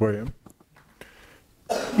question for you.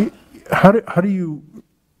 How do you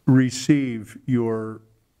receive your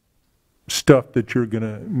stuff that you're going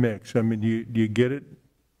to mix? I mean, do you get it?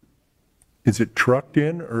 Is it trucked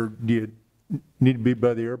in, or do you need to be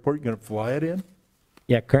by the airport? You're going to fly it in?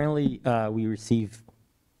 Yeah, currently we receive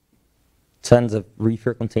tons of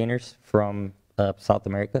reefer containers from South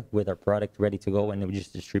America with our product ready to go, and we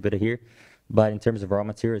just distribute it here. But in terms of raw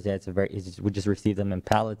materials, yeah, we just receive them in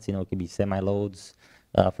pallets. You know, it could be semi-loads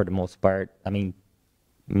for the most part. I mean,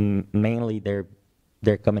 mainly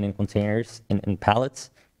they're coming in containers in pallets.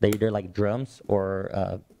 They're either like drums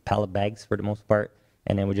or pallet bags for the most part.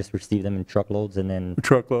 And then we just receive them in truckloads and then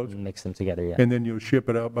mix them together. Yeah. And then you'll ship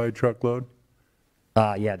it out by truckload?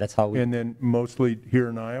 Yeah, that's how we. And then mostly here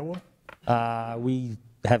in Iowa? We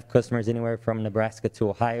have customers anywhere from Nebraska to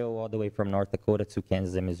Ohio, all the way from North Dakota to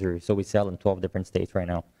Kansas and Missouri. So we sell in 12 different states right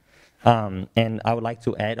now. And I would like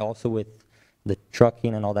to add also with the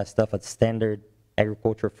trucking and all that stuff, a standard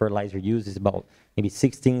agricultural fertilizer use is about maybe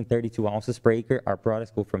 16, 32 ounces per acre. Our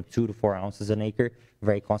products go from 2 to 4 ounces an acre,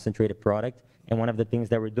 very concentrated product. And one of the things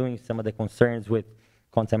that we're doing, some of the concerns with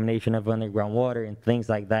contamination of underground water and things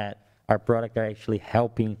like that, our products are actually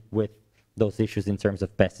helping with those issues in terms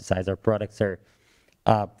of pesticides. Our products are,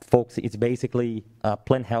 folks, it's basically a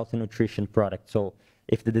plant health and nutrition product. So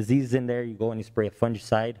if the disease is in there, you go and you spray a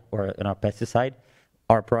fungicide or a pesticide.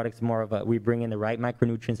 Our product's more of a, we bring in the right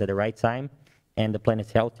micronutrients at the right time, and the plant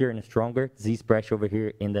is healthier and stronger. Disease pressure over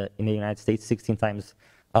here in the United States, 16 times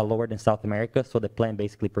lower than South America. So the plant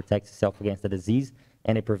basically protects itself against the disease,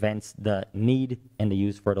 and it prevents the need and the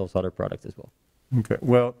use for those other products as well. Okay,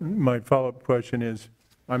 well, my follow-up question is,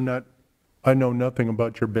 I know nothing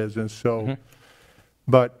about your business, so,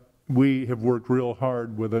 but we have worked real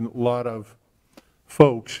hard with a lot of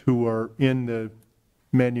folks who are in the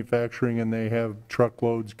manufacturing, and they have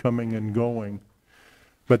truckloads coming and going.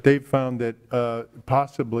 But they've found that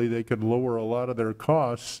possibly they could lower a lot of their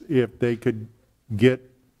costs if they could get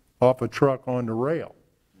off a truck onto rail.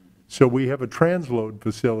 So we have a transload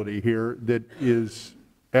facility here that is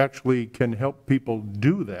actually can help people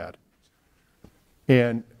do that.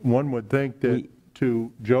 And one would think that,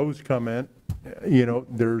 to Joe's comment, you know,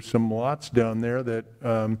 there's some lots down there that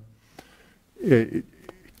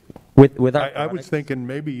I was thinking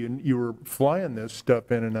maybe you were flying this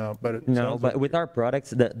stuff in and out, but it no. But with our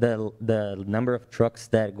products, the number of trucks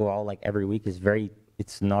that go out like every week is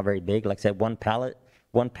it's not very big. Like I said, one pallet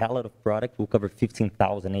of product will cover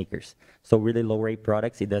 15,000 acres. So really low rate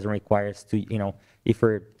products, it doesn't require us to, you know, if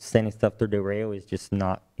we're sending stuff through the rail, it's just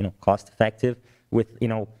not, you know, cost effective. With, you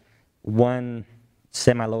know, one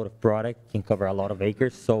semi-load of product can cover a lot of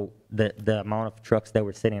acres. So the amount of trucks that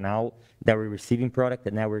we're sending out, that we're receiving product,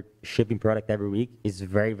 and now we're shipping product every week is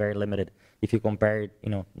very, very limited. If you compare it, you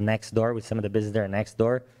know, next door with some of the business there next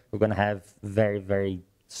door, we're going to have very, very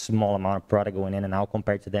small amount of product going in and out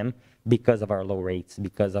compared to them because of our low rates,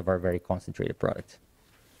 because of our very concentrated products.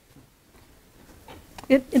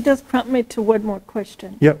 It does prompt me to one more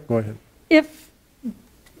question. Yep, go ahead. If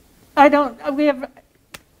we have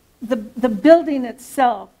the building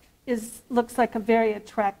itself looks like a very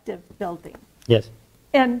attractive building. Yes.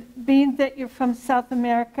 And being that you're from South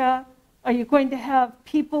America, are you going to have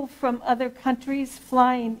people from other countries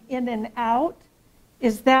flying in and out?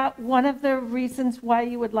 Is that one of the reasons why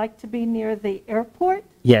you would like to be near the airport?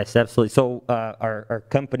 Yes, absolutely. So our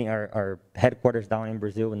company, our headquarters down in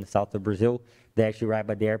Brazil, in the south of Brazil, they actually ride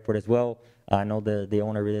by the airport as well. I know the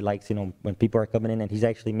owner really likes, you know, when people are coming in, and he's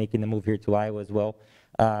actually making the move here to Iowa as well.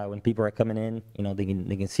 When people are coming in, you know, they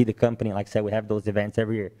can see the company. Like I said, we have those events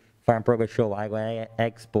every year. Farm Progress Show, Iowa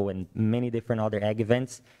Expo, and many different other ag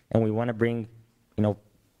events. And we want to bring, you know,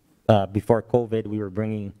 before COVID, we were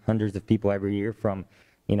bringing hundreds of people every year from,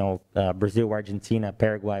 you know, Brazil, Argentina,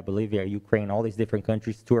 Paraguay, Bolivia, Ukraine, all these different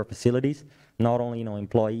countries to our facilities. Not only, you know,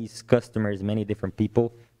 employees, customers, many different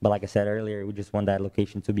people, but like I said earlier, we just want that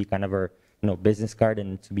location to be kind of our, you know, business card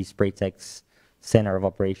and to be Spraytech's center of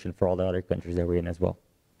operation for all the other countries that we're in as well.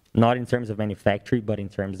 Not in terms of manufacturing, but in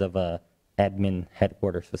terms of admin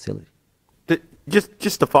headquarters facility.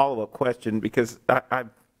 Just a follow-up question, because I've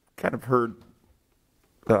kind of heard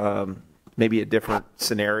maybe a different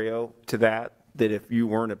scenario to that if you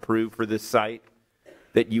weren't approved for this site,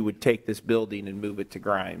 that you would take this building and move it to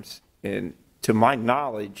Grimes. And to my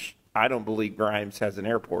knowledge, I don't believe Grimes has an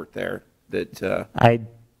airport there. I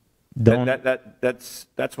don't.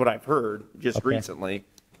 That's what I've heard just recently.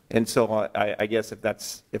 And so I guess if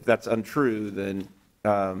that's untrue, then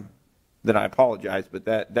I apologize. But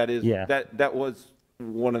that was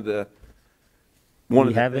one of the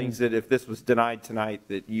things that if this was denied tonight,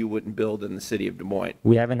 that you wouldn't build in the city of Des Moines.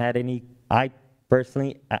 We haven't had any. I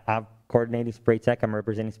personally, I've coordinated Spraytech. I'm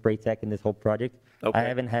representing Spraytech in this whole project. Okay. I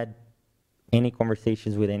haven't had any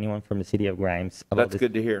conversations with anyone from the city of Grimes about That's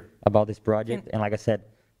good to hear. About this project. And like I said,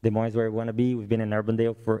 Des Moines is where we want to be. We've been in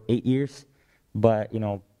Urbandale for 8 years, but you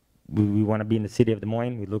know, we want to be in the city of Des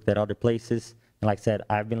Moines. We looked at other places, and like I said,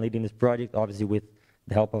 I've been leading this project, obviously with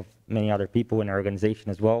the help of many other people in our organization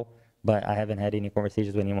as well. But I haven't had any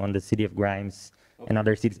conversations with anyone in the city of Grimes and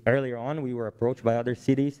other cities. Earlier on, we were approached by other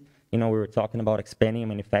cities. You know, we were talking about expanding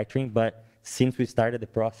manufacturing, but since we started the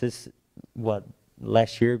process,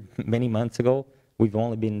 last year, many months ago, we've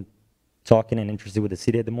only been talking and interested with the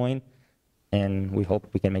city of Des Moines, and we hope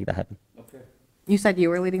we can make that happen. Okay. You said you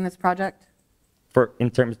were leading this project? For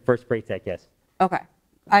Spraytech, yes. Okay.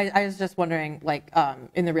 I was just wondering, like,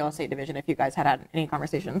 in the real estate division, if you guys had any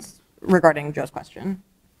conversations regarding Joe's question.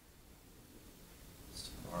 As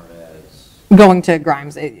far as going to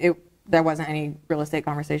Grimes, there wasn't any real estate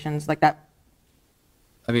conversations like that?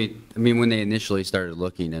 I mean, when they initially started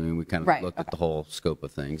looking, I mean, we kind of looked at the whole scope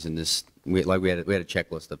of things, and we had a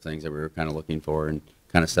checklist of things that we were kind of looking for, and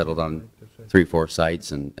kind of settled on 3-4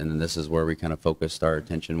 sites, and then this is where we kind of focused our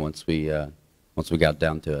attention once we got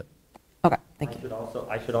down to it. Okay, thank you.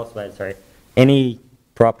 I should also add, sorry, any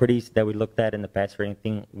properties that we looked at in the past or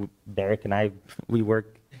anything, Derek and I, we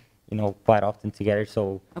work, quite often together,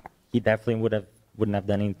 so he definitely wouldn't have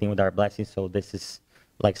done anything with our blessings, so this is,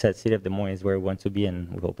 like I said, City of Des Moines is where we want to be, and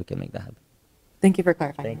we hope we can make that happen. Thank you for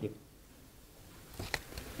clarifying. Thank you.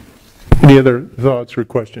 Any other thoughts or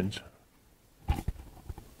questions?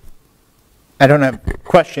 I don't have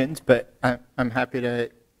questions, but I'm happy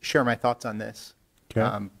to share my thoughts on this.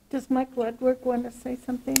 Okay. Does Michael Edward want to say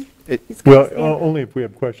something? Well, only if we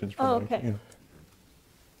have questions for Mike. Okay.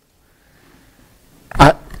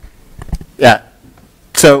 Yeah.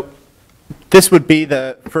 So this would be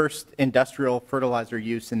the first industrial fertilizer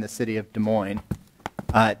use in the city of Des Moines.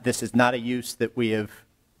 This is not a use that we have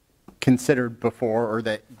considered before or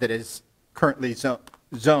that is currently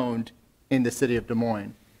zoned in the city of Des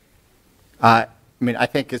Moines. I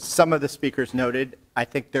think as some of the speakers noted, I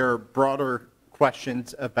think there are broader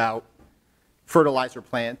questions about fertilizer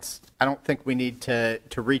plants. I don't think we need to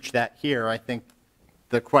reach that here. I think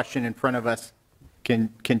the question in front of us can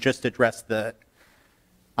just address the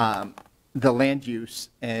land use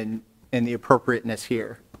and the appropriateness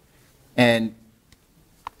here. And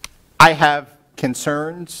I have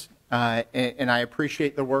concerns, and I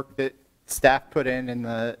appreciate the work that staff put in and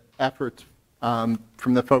the efforts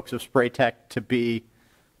from the folks of Spray Tech to be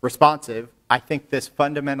responsive. I think this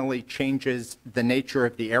fundamentally changes the nature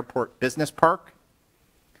of the airport business park.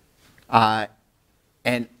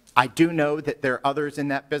 And I do know that there are others in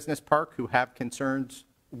that business park who have concerns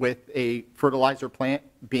with a fertilizer plant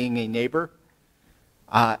being a neighbor.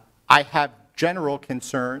 I have general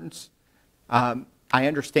concerns. I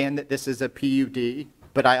understand that this is a PUD,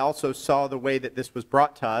 but I also saw the way that this was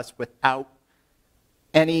brought to us without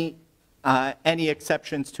any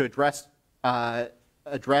exceptions to address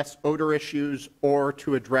odor issues or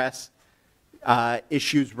to address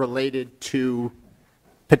issues related to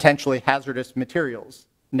potentially hazardous materials.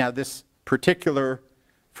 Now, this particular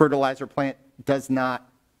fertilizer plant does not,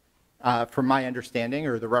 from my understanding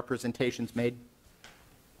or the representations made,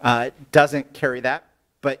 doesn't carry that,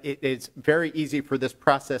 but it is very easy for this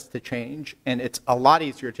process to change, and it's a lot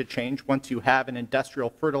easier to change once you have an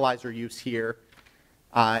industrial fertilizer use here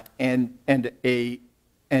and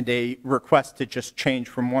a request to just change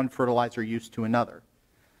from one fertilizer use to another.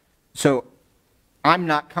 So I'm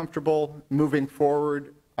not comfortable moving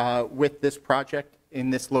forward with this project in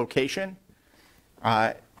this location.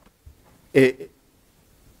 I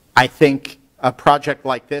think a project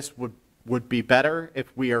like this would be better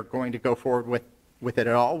if we are going to go forward with it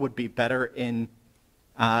at all, would be better in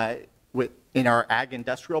our ag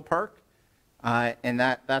industrial park. And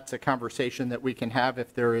that's a conversation that we can have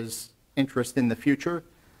if there is interest in the future.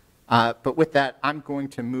 But with that, I'm going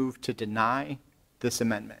to move to deny this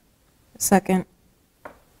amendment. Second.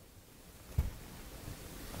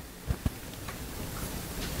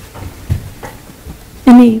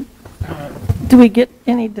 Do we get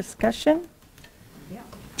any discussion?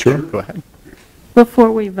 Sure, go ahead.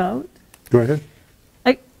 Before we vote? Go ahead.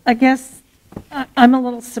 I guess I'm a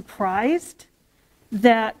little surprised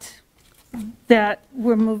that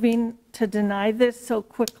we're moving to deny this so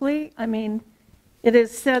quickly. I mean, it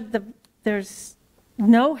is said that there's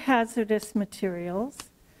no hazardous materials,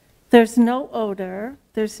 there's no odor,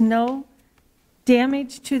 there's no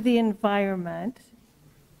damage to the environment.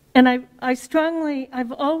 And I've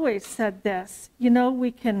always said this,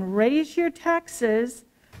 we can raise your taxes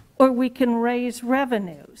or we can raise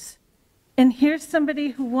revenues. And here's somebody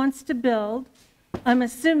who wants to build, I'm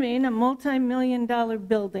assuming, a multi-million-dollar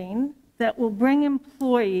building that will bring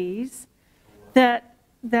employees, that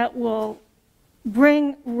will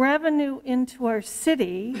bring revenue into our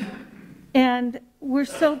city, and we're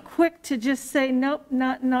so quick to just say, nope,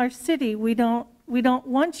 not in our city. We don't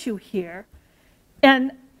want you here.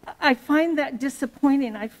 And I find that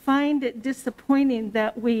disappointing. I find it disappointing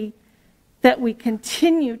that we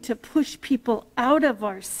continue to push people out of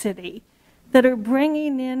our city that are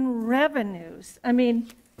bringing in revenues. I mean,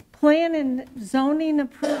 Plan and Zoning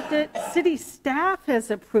approved it. City staff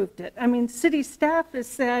has approved it. I mean, city staff has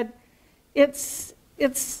said it's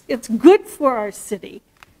good for our city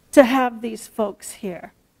to have these folks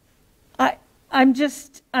here. I'm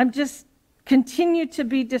just continue to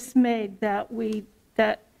be dismayed that we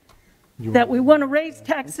want to raise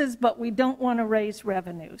taxes, but we don't want to raise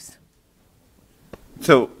revenues.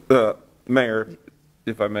 So, Mayor,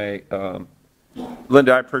 if I may,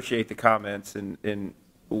 Linda, I appreciate the comments, and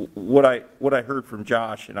what I heard from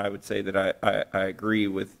Josh, and I would say that I agree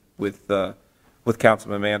with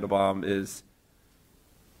Councilman Mandelbaum, is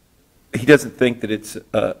he doesn't think that it's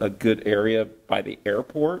a good area by the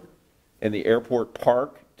airport and the airport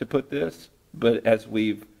park to put this, but as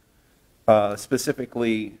we've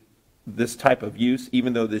specifically this type of use,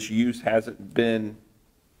 even though this use hasn't been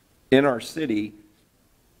in our city,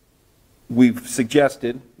 we've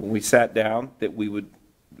suggested when we sat down that we would,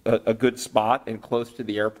 a good spot and close to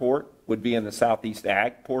the airport would be in the southeast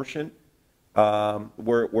ag portion,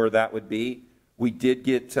 where that would be. We did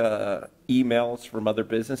get emails from other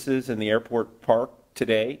businesses in the airport park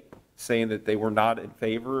today saying that they were not in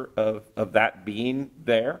favor of that being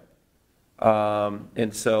there.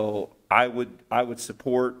 And so I would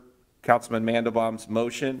support Councilman Mandelbaum's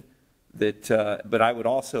motion that, but I would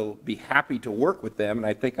also be happy to work with them, and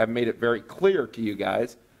I think I've made it very clear to you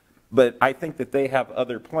guys, but I think that they have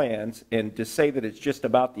other plans, and to say that it's just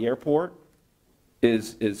about the airport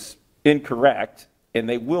is incorrect, and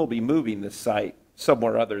they will be moving this site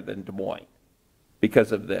somewhere other than Des Moines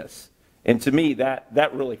because of this. And to me, that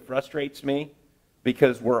really frustrates me,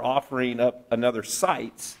 because we're offering up another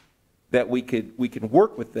sites that we can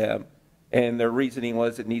work with them, and their reasoning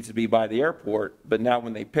was it needs to be by the airport, but now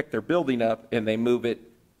when they pick their building up and they move it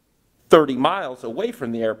 30 miles away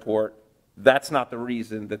from the airport, that's not the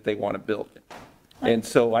reason that they want to build it. And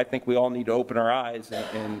so I think we all need to open our eyes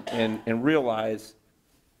and realize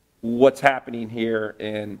what's happening here,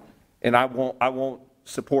 and I won't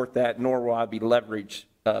support that, nor will I be leveraged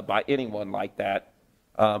by anyone like that.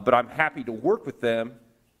 But I'm happy to work with them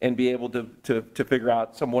and be able to figure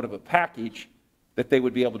out somewhat of a package that they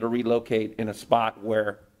would be able to relocate in a spot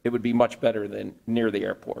where it would be much better than near the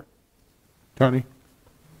airport. Tony?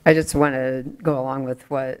 I just want to go along with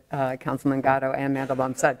what Councilman Gatto and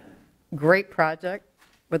Mandelbaum said. Great project.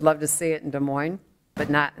 Would love to see it in Des Moines, but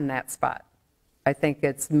not in that spot. I think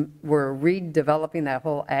we're redeveloping that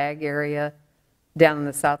whole ag area down on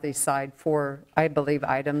the southeast side for, I believe,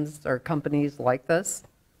 items or companies like this.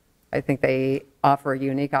 I think they offer a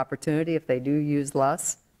unique opportunity if they do use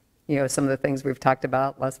less. You know, some of the things we've talked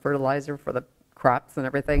about, less fertilizer for the crops and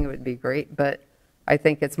everything, it would be great. But I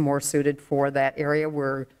think it's more suited for that area.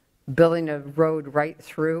 We're building a road right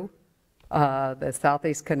through the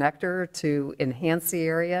southeast connector to enhance the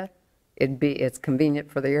area. It's convenient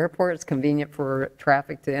for the airport. It's convenient for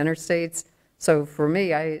traffic to interstates. So for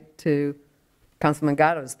me, to Councilman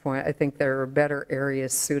Gatto's point, I think there are better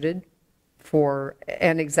areas suited for,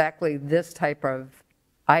 and exactly this type of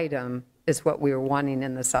item is what we were wanting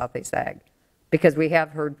in the Southeast Ag. Because we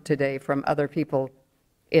have heard today from other people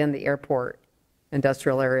in the airport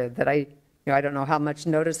industrial area that I don't know how much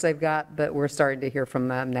notice they've got, but we're starting to hear from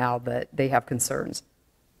them now that they have concerns.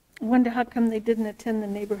 I wonder how come they didn't attend the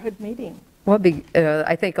neighborhood meeting? Well,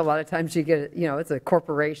 I think a lot of times you get, it's a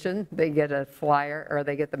corporation, they get a flyer or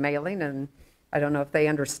they get the mailing, and I don't know if they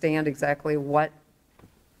understand exactly what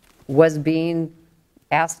was being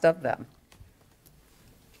asked of them.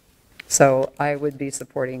 So I would be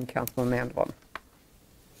supporting Councilman Mandelbaum.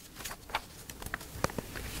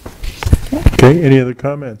 Okay, any other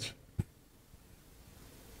comments?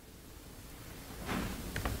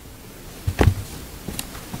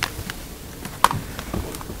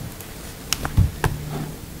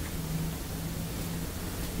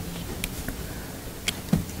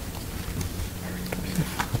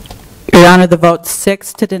 Your Honor, the vote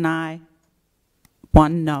 6 to deny,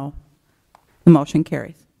 1 no. The motion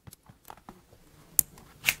carries.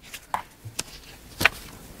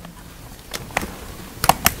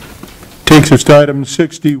 Takes us to item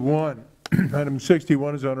 61. Item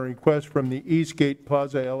 61 is on a request from the Eastgate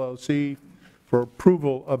Plaza LLC for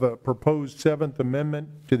approval of a proposed 7th Amendment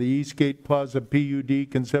to the Eastgate Plaza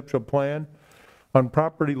PUD conceptual plan on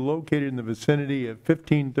property located in the vicinity of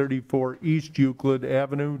 1534 East Euclid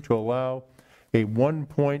Avenue to allow a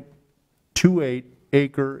 1.28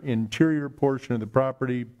 acre interior portion of the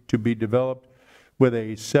property to be developed with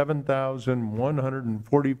a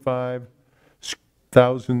 7,145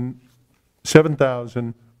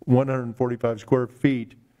 square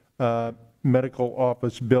feet medical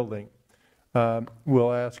office building.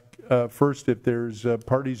 We'll ask first if there's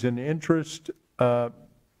parties in interest,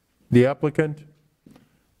 the applicant,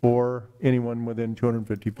 or anyone within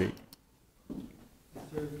 250 feet.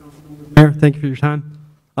 Mayor, thank you for your time.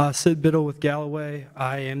 Sid Biddle with Galloway.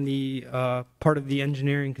 I am the part of the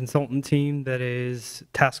engineering consultant team that is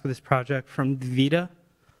tasked with this project from Vita,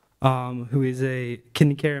 who is a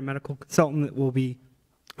kidney care and medical consultant that will be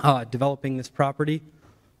developing this property.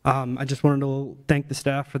 I just wanted to thank the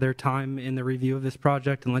staff for their time in the review of this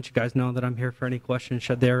project and let you guys know that I'm here for any questions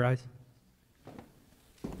should they arise.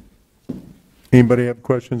 Anybody have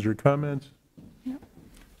questions or comments? No.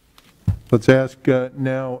 Let's ask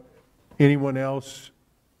now anyone else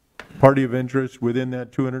party of interest within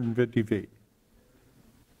that 250 feet?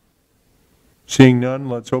 Seeing none,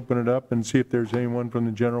 let's open it up and see if there's anyone from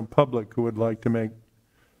the general public who would like to make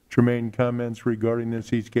germane comments regarding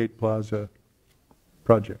this Eastgate Plaza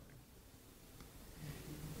project.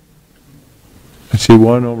 I see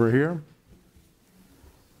one over here.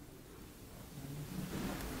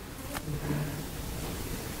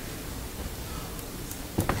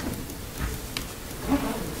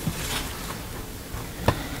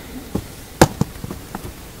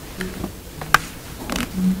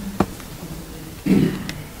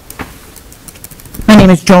 My name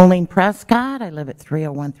is Jolene Prescott. I live at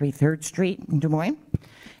 301 3rd Street in Des Moines,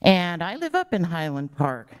 and I live up in Highland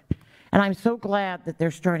Park. And I'm so glad that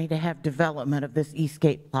they're starting to have development of this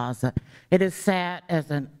Eastgate Plaza. It has sat as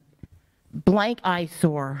a blank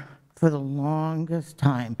eyesore for the longest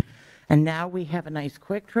time. And now we have a nice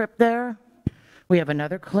quick trip there. We have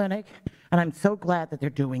another clinic, and I'm so glad that they're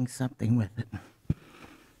doing something with it.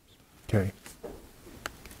 Okay.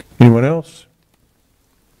 Anyone else?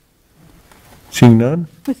 Seeing none?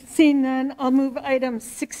 With seeing none, I'll move item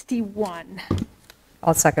 61.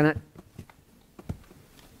 I'll second it.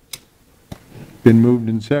 Been moved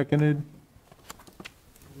and seconded.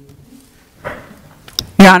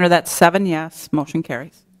 Your Honor, that's 7 yes, motion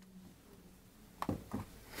carries.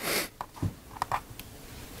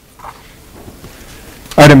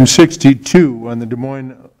 Item 62 on the Des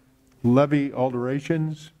Moines levy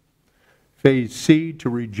alterations, Phase C, to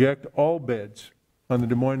reject all bids on the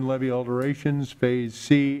Des Moines levy alterations, Phase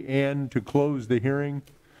C, and to close the hearing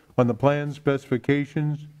on the plan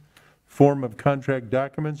specifications, form of contract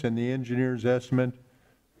documents, and the engineer's estimate,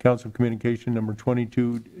 Council Communication number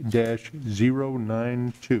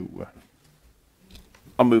 22-092.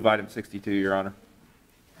 I'll move item 62, Your Honor.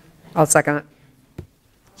 I'll second it.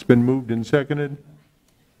 It's been moved and seconded.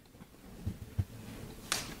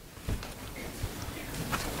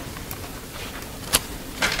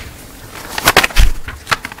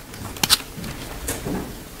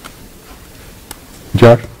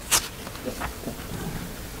 Josh?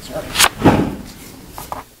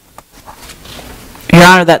 Your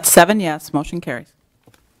Honor, that's 7 yes, motion carries.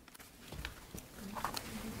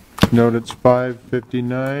 Note it's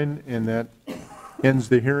 5:59, and that ends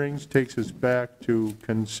the hearings, takes us back to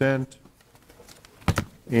consent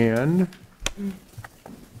and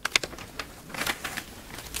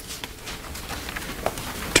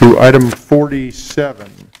to item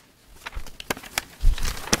 47.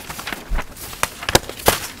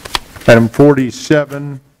 Item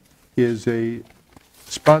 47 is a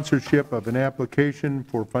sponsorship of an application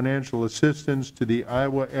for financial assistance to the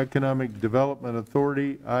Iowa Economic Development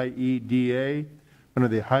Authority, IEDA, under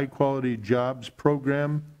the High Quality Jobs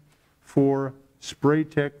Program for Spray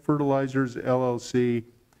Tech Fertilizers, LLC.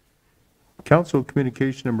 Council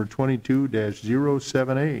Communication number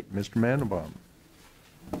 22-078. Mr. Mandelbaum.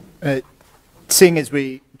 Seeing as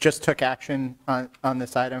we just took action on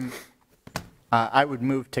this item, I would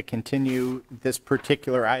move to continue this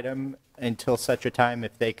particular item until such a time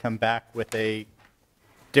if they come back with a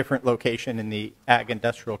different location in the ag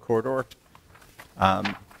industrial corridor.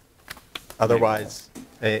 Otherwise,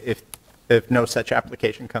 if no such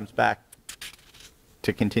application comes back,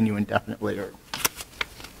 to continue indefinitely, or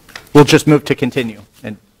we'll just move to continue.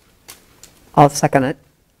 And I'll second it.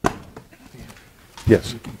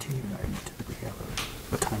 Yes. Continue item until we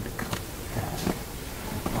have a time to come back.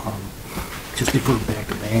 Just defer back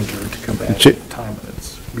to the manager to come back at the time when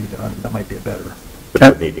it's redone. That might be a better. But it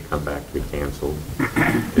would need to come back to be canceled.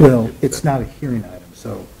 Well, it's not a hearing item,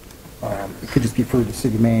 so it could just be for the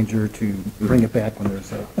city manager to bring it back when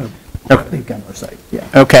there's a they've got our site. Yeah.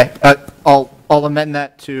 Okay. I'll amend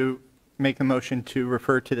that to make a motion to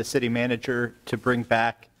refer to the city manager to bring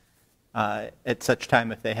back at such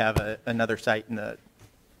time if they have another site in the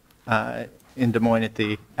in Des Moines at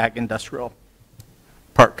the Ag Industrial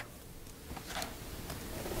Park.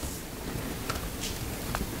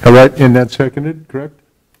 All right, and that's seconded, correct?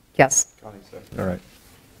 Yes. All right.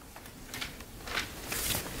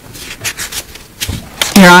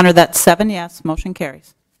 Your Honor, that's 7 yes, motion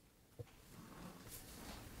carries.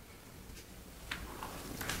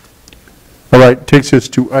 All right, takes us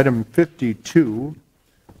to item 52.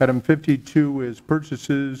 Item 52 is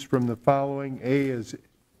purchases from the following. A is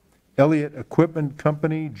Elliott Equipment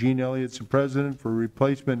Company. Gene Elliott's the president, for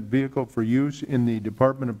replacement vehicle for use in the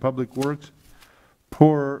Department of Public Works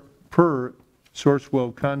per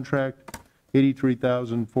Sourcewell contract,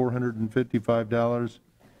 $83,455.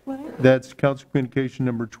 That's Council Communication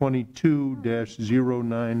number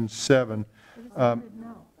 22-097.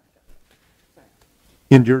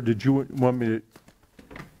 India, did you want me to,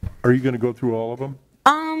 are you going to go through all of them?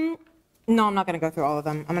 No, I'm not going to go through all of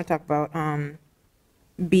them. I'm going to talk about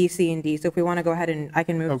B, C, and D. So if we want to go ahead and I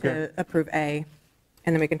can move Okay. to approve A,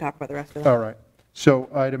 and then we can talk about the rest of them. All right. So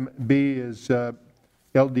item B is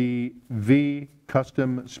LDV,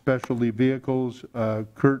 Custom Specialty Vehicles.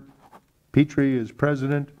 Kurt Petrie is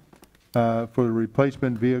president for the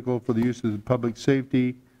replacement vehicle for the use of the public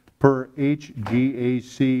safety per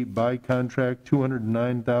HGAC by contract,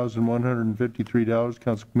 $209,153.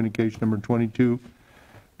 Council Communication number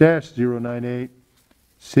 22-098.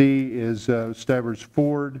 C is Stivers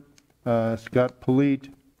Ford. Scott Polite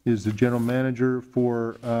is the general manager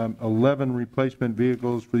for 11 replacement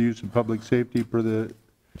vehicles for the use of public safety per the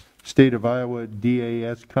State of Iowa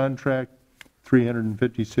DAS contract,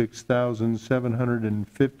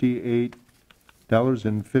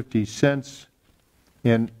 $356,758.50.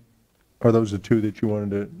 And are those the two that you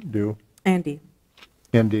wanted to do? And D.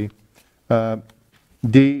 And D.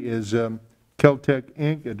 D is Keltec,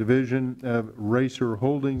 Inc., a division of Racer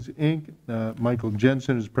Holdings, Inc. Michael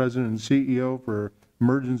Jensen is president and CEO for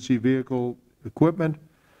emergency vehicle equipment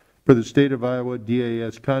for the State of Iowa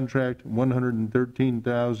DAS contract,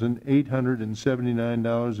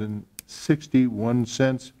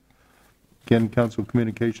 $113,879.61. Again, Council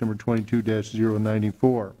Communication number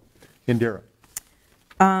 22-094. Indira.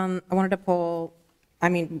 I wanted to pull, do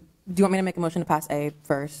you want me to make a motion to pass A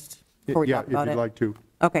first before we Yeah, talk about it? if you'd like to.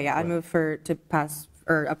 Okay, yeah, I move to pass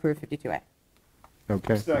or approve 52A.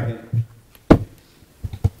 Okay. Second.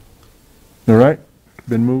 All right.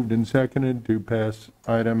 Been moved and seconded to pass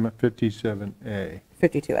item 57A.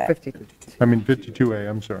 52A. 52A,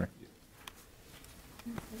 I'm sorry.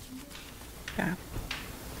 Yeah.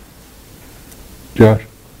 Josh?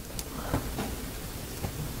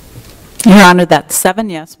 Your Honor, that's 7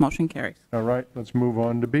 yes, motion carries. All right, let's move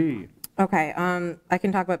on to B. Okay, I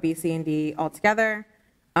can talk about B, C, and D all together.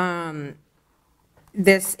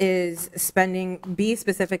 This is spending, B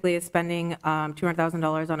specifically is spending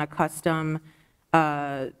 $200,000 on a custom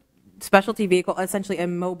specialty vehicle, essentially a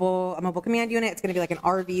mobile command unit. It's going to be like an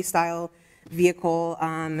RV style vehicle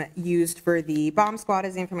used for the bomb squad,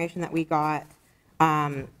 is the information that we got,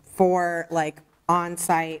 for like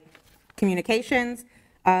on-site communications.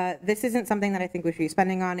 This isn't something that I think we should be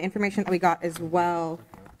spending on. Information that we got as well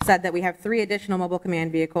said that we have 3 additional mobile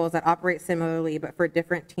command vehicles that operate similarly but for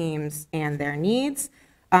different teams and their needs.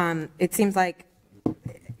 It seems like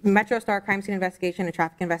Metro Star crime scene investigation and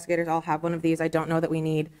traffic investigators all have one of these. I don't know that we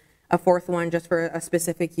need a 4th one just for a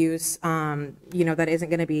specific use, that isn't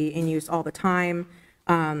going to be in use all the time.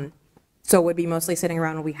 So it would be mostly sitting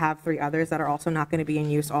around when we have 3 others that are also not going to be in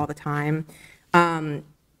use all the time.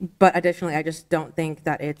 But additionally, I just don't think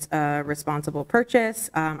that it's a responsible purchase.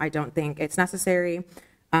 I don't think it's necessary.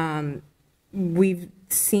 We've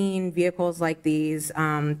seen vehicles like these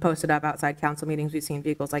posted up outside council meetings. We've seen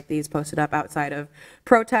vehicles like these posted up outside of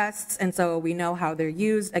protests. And so we know how they're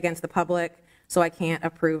used against the public. So I can't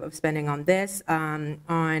approve of spending on this.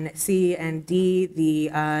 On C and D,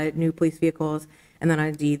 the new police vehicles, and then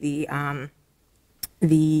on D, the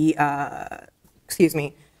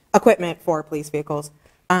equipment for police vehicles.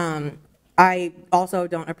 I also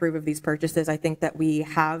don't approve of these purchases. I think that we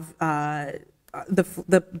have the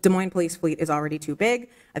Des Moines police fleet is already too big.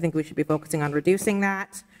 I think we should be focusing on reducing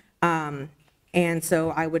that. And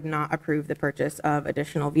so I would not approve the purchase of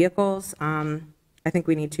additional vehicles. I think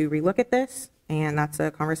we need to relook at this, and that's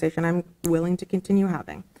a conversation I'm willing to continue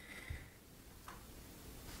having.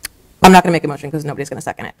 I'm not going to make a motion because nobody's going to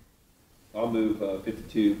second it. I'll move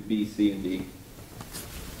 52, B, C, and D.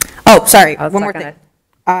 Oh, sorry, I'll one more second thing. it.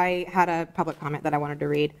 I had a public comment that I wanted to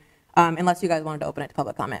read, unless you guys wanted to open it to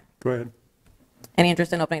public comment. Go ahead. Any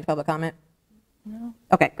interest in opening to public comment? No.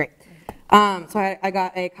 Okay, great. So I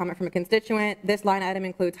got a comment from a constituent. This line item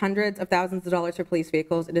includes hundreds of thousands of dollars for police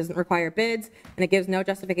vehicles. It doesn't require bids, and it gives no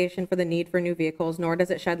justification for the need for new vehicles, nor does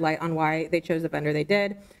it shed light on why they chose the vendor they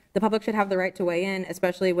did. The public should have the right to weigh in,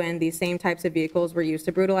 especially when these same types of vehicles were used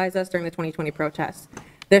to brutalize us during the 2020 protests.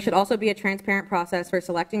 There should also be a transparent process for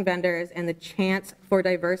selecting vendors and the chance for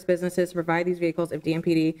diverse businesses to provide these vehicles if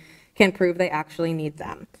DMPD can prove they actually need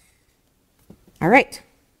them. All right.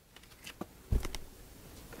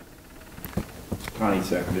 Connie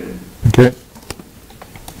seconded it. Okay.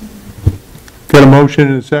 Got a motion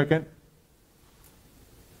and a second?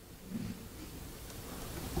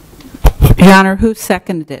 Your Honor, who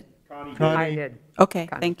seconded it? Connie. I did. Okay,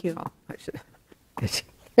 thank you. Oh, I should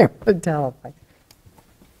have tell.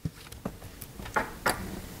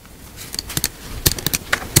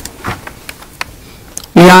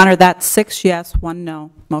 Your Honor, that's 6 yes, 1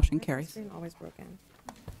 no, motion carries. My screen always broken.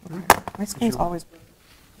 My screen's always broken.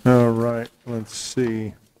 All right, let's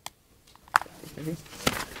see.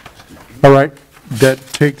 All right, that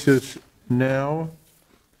takes us now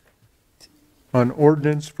on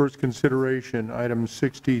ordinance first consideration, item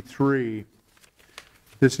 63.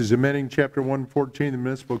 This is amending Chapter 114 of the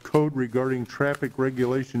Municipal Code regarding traffic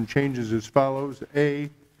regulation changes as follows. A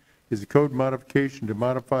is a code modification to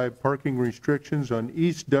modify parking restrictions on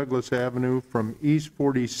East Douglas Avenue from East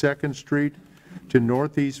 42nd Street to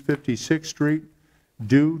Northeast 56th Street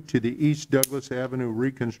due to the East Douglas Avenue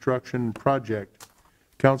reconstruction project.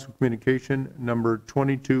 Council Communication number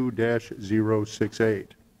 22-068.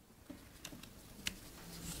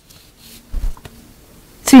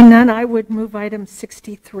 See none, I would move item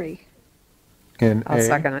 63. And I'll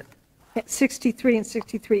second it. 63 and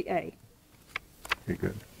 63A. Very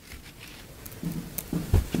good.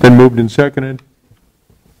 Been moved and seconded.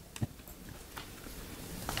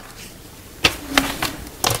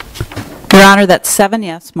 Your Honor, that's 7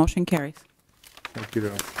 yes, motion carries. Thank you,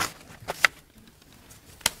 Doe.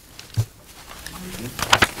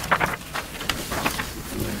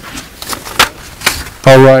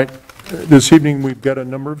 All right. This evening, we've got a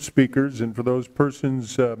number of speakers, and for those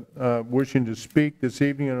persons wishing to speak this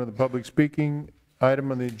evening under the public speaking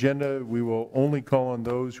item on the agenda, we will only call on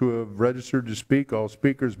those who have registered to speak. All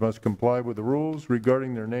speakers must comply with the rules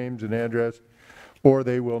regarding their names and address, or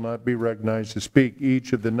they will not be recognized to speak.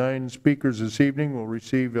 Each of the 9 speakers this evening will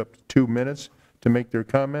receive up to 2 minutes to make their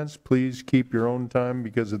comments. Please keep your own time,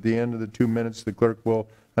 because at the end of the 2 minutes, the clerk will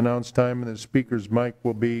announce time and the speaker's mic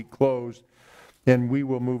will be closed, and we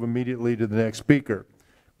will move immediately to the next speaker.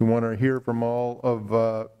 We want to hear from all of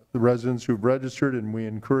the residents who've registered, and we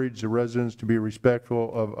encourage the residents to be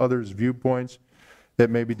respectful of others' viewpoints that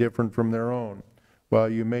may be different from their own. While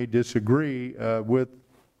you may disagree with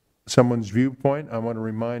someone's viewpoint, I want to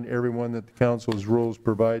remind everyone that the council's rules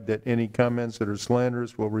provide that any comments that are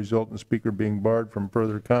slanderous will result in the speaker being barred from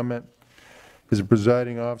further comment. As a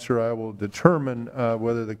presiding officer, I will determine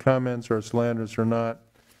whether the comments are slanderous or not.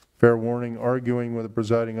 Fair warning, arguing with the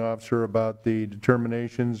presiding officer about the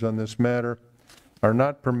determinations on this matter are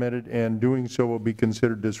not permitted, and doing so will be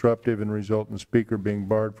considered disruptive and result in the speaker being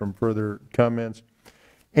barred from further comments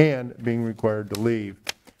and being required to leave.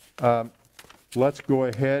 Let's go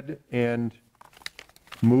ahead and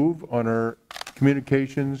move on our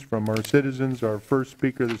communications from our citizens. Our first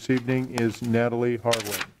speaker this evening is Natalie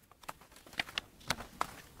Harwood.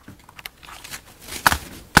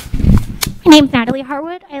 My name's Natalie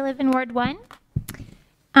Harwood. I live in Ward 1.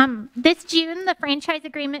 This June, the franchise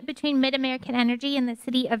agreement between Mid-American Energy and the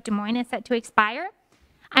City of Des Moines is set to expire.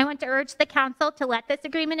 I want to urge the council to let this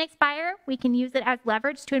agreement expire. We can use it as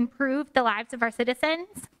leverage to improve the lives of our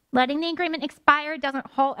citizens. Letting the agreement expire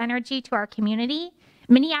doesn't halt energy to our community.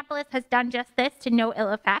 Minneapolis has done just this to no ill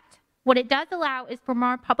effect. What it does allow is for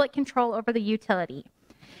more public control over the utility.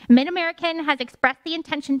 Mid-American has expressed the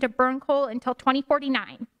intention to burn coal until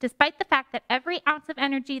 2049, despite the fact that every ounce of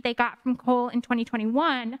energy they got from coal in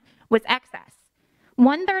 2021 was excess.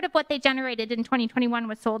 1/3 of what they generated in 2021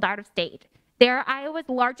 was sold out of state. They are Iowa's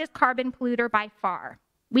largest carbon polluter by far.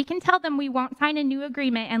 We can tell them we won't sign a new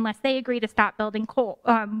agreement unless they agree to stop burning coal.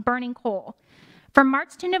 From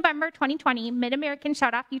March to November 2020, Mid-American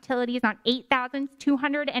shut off utilities on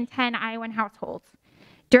 8,210 Iowan households.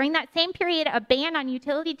 During that same period, a ban on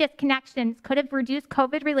utility disconnections could have reduced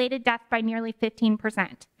COVID-related deaths by nearly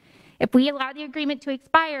 15%. If we allow the agreement to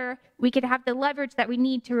expire, we could have the leverage that we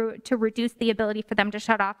need to reduce the ability for them to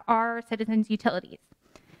shut off our citizens' utilities.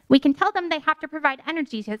 We can tell them they have to provide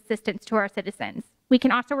energy assistance to our citizens. We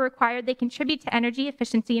can also require they contribute to energy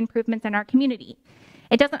efficiency improvements in our community.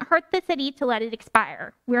 It doesn't hurt the city to let it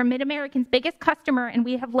expire. We're Mid-American's biggest customer and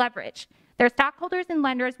we have leverage. Their stockholders and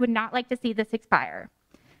lenders would not like to see this expire.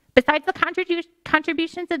 Besides the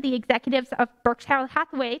contributions of the executives of Berkshire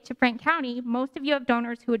Hathaway to Frank County, most of you have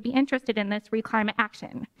donors who would be interested in this climate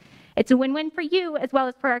action. It's a win-win for you as well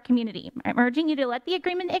as for our community. I'm urging you to let the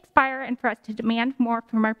agreement expire and for us to demand more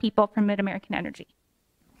from our people from Mid-American Energy.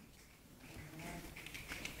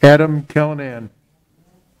 Adam Callanan.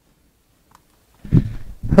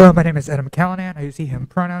 Hello, my name is Adam Callanan. I use he, him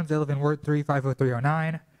pronouns. I live in Ward 3,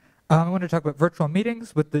 50309. I want to talk about virtual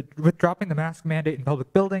meetings. With dropping the mask mandate in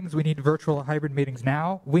public buildings, we need virtual hybrid meetings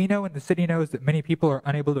now. We know and the city knows that many people are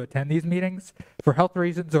unable to attend these meetings for health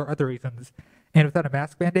reasons or other reasons. And without a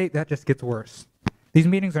mask mandate, that just gets worse. These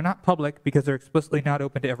meetings are not public because they're explicitly not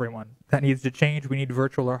open to everyone. That needs to change. We need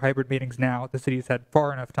virtual or hybrid meetings now. The city's had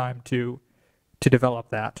far enough time to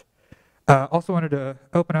develop that. Also wanted to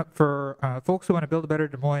open up for folks who want to build a better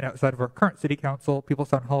Des Moines outside of our current city council.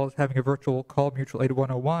 People's Town Hall is having a virtual call mutual aid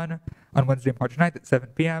 101 on Wednesday, March 9th at 7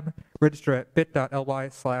 p.m. Register at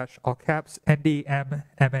bit.ly/all caps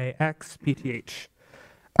NDMMAXPTH.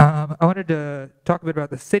 I wanted to talk a bit about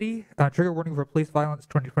the city. Trigger warning for police violence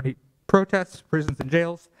 2020 protests, prisons, and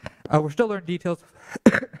jails. We're still learning details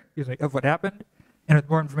excuse me, of what happened, and with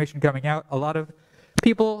more information coming out, a lot of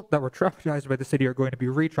people that were traumatized by the city are going to be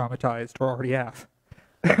re-traumatized or already have.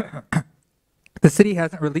 The city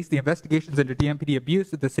hasn't released the investigations into DMPD abuse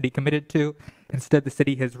that the city committed to. Instead, the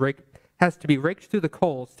city has to be raked through the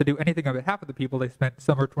coals to do anything on behalf of the people they spent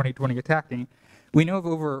summer 2020 attacking. We know of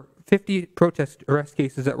over 50 protest arrest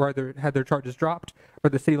cases that were either had their charges dropped or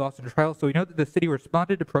the city lost in trial, so we know that the city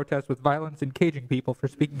responded to protests with violence and caging people for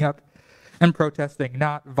speaking up and protesting,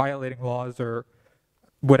 not violating laws or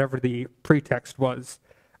whatever the pretext was.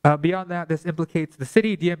 Beyond that, this implicates the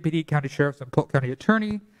city, DMPD, county sheriffs, and Polk County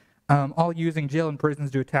attorney, all using jail and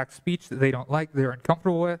prisons to attack speech that they don't like, they're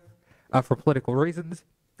uncomfortable with, for political reasons.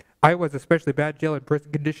 Iowa's especially bad jail and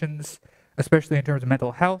prison conditions, especially in terms of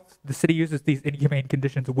mental health. The city uses these inhumane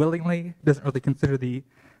conditions willingly, doesn't really consider the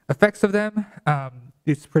effects of them.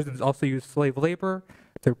 These prisons also use slave labor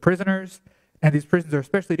to prisoners, and these prisons are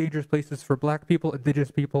especially dangerous places for black people,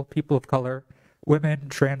 indigenous people, people of color, women,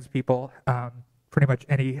 trans people, pretty much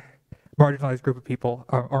any marginalized group of people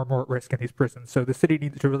are more at risk in these prisons. So the city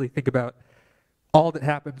needs to really think about all that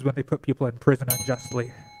happens when they put people in prison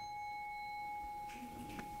unjustly.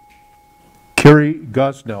 Carrie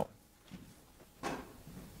Gosnell.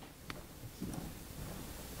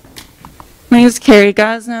 My name is Carrie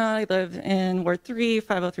Gosnell. I live in Ward 3,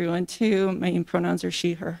 50312. My pronouns are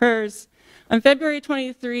she, her, hers. On February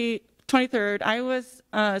 23rd, Iowa's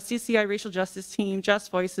CCI Racial Justice Team,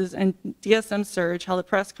 Just Voices, and DSM Surge held a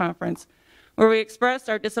press conference where we expressed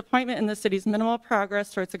our disappointment in the city's minimal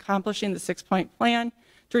progress towards accomplishing the 6-point plan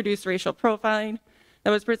to reduce racial profiling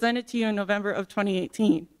that was presented to you in November of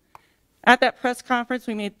 2018. At that press conference,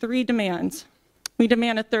 we made 3 demands. We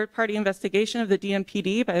demand a third-party investigation of the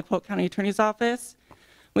DMPD by the Polk County Attorney's Office.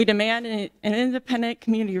 We demand an independent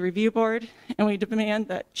community review board, and we demand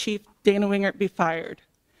that Chief Dana Wingert be fired.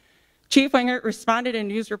 Chief Wingert responded in a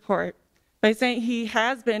news report by saying he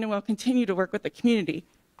has been and will continue to work with the community.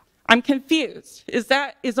 I'm confused.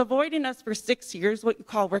 Is avoiding us for 6 years what you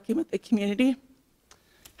call working with the community?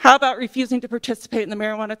 How about refusing to participate in the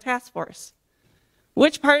marijuana task force?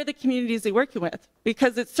 Which part of the community is he working with?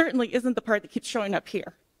 Because it certainly isn't the part that keeps showing up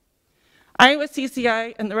here. Iowa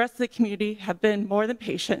CCI and the rest of the community have been more than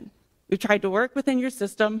patient. We've tried to work within your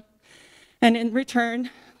system, and in return,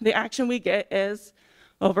 the action we get is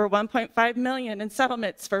over $1.5 million in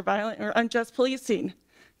settlements for violent or unjust policing,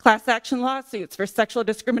 class action lawsuits for sexual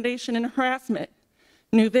discrimination and harassment,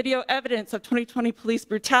 new video evidence of 2020 police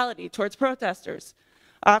brutality towards protesters,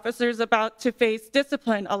 officers about to face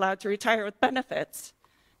discipline allowed to retire with benefits,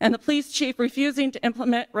 and the police chief refusing to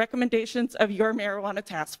implement recommendations of your marijuana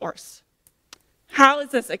task force. How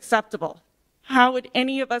is this acceptable? How would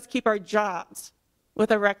any of us keep our jobs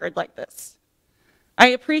with a record like this? I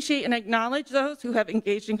appreciate and acknowledge those who have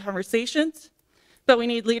engaged in conversations, but we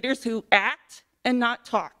need leaders who act and not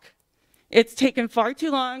talk. It's taken far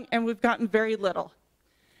too long, and we've gotten very little.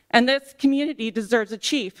 And this community deserves a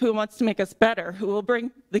chief who wants to make us better, who will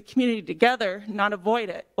bring the community together, not avoid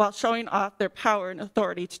it, while showing off their power and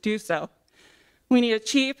authority to do so. We need a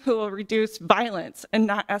chief who will reduce violence and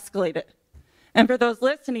not escalate it. And for those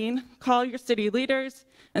listening, call your city leaders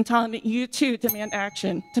and tell them that you too demand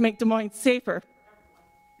action to make Des Moines safer.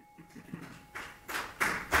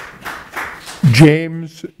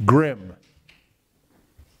 James Grimm.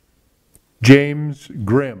 James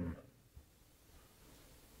Grimm.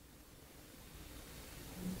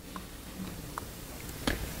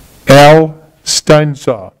 Al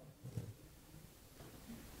Steinsaw.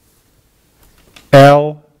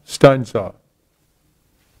 Al Steinsaw.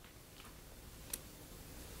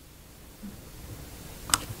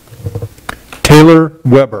 Taylor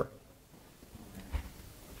Weber.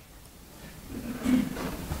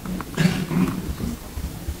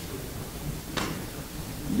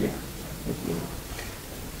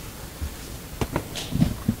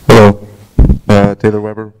 Hello, Taylor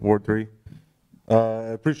Weber, Ward 3. I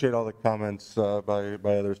appreciate all the comments by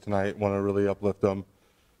others tonight. Want to really uplift them.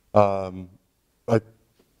 I'm going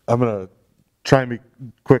to try and be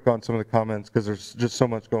quick on some of the comments because there's just so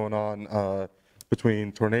much going on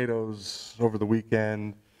between tornadoes over the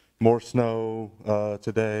weekend, more snow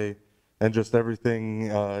today, and just everything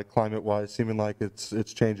climate-wise seeming like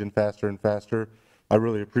it's changing faster and faster. I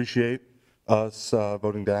really appreciate us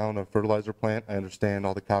voting down a fertilizer plant. I understand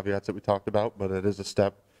all the caveats that we talked about, but it is a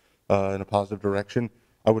step in a positive direction.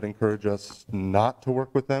 I would encourage us not to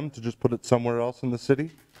work with them, to just put it somewhere else in the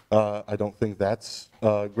city. I don't think that's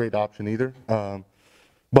a great option either.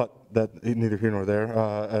 But that, neither here nor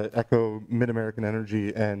there. Echo Mid-American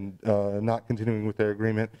Energy and not continuing with their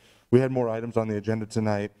agreement. We had more items on the agenda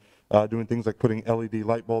tonight, doing things like putting LED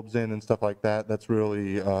light bulbs in and stuff like that. That's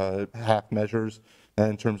really half measures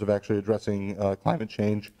in terms of actually addressing climate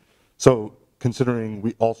change. So considering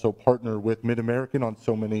we also partner with Mid-American on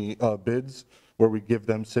so many bids where we give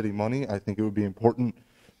them city money, I think it would be important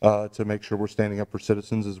to make sure we're standing up for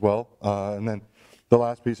citizens as well. And then the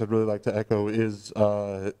last piece I'd really like to echo is,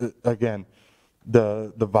 again,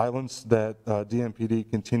 the violence that DMPD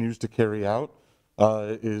continues to carry out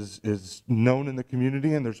is known in the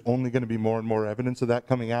community, and there's only going to be more and more evidence of that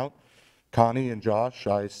coming out. Connie and Josh,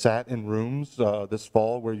 I sat in rooms this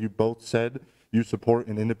fall where you both said you support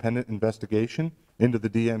an independent investigation into the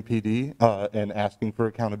DMPD and asking for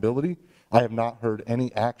accountability. I have not heard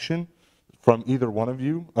any action from either one of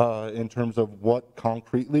you in terms of what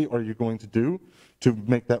concretely are you going to do to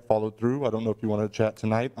make that followed through. I don't know if you want to chat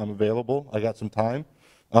tonight. I'm available. I got some time.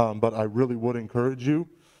 But I really would encourage you,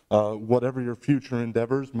 whatever your future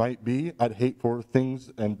endeavors might be, I'd hate for things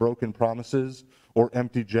and broken promises or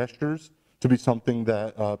empty gestures to be something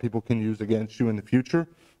that people can use against you in the future,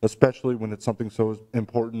 especially when it's something so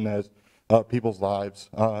important as people's lives.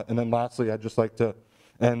 And then lastly, I'd just like to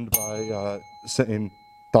end by saying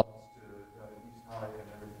thoughts to East High and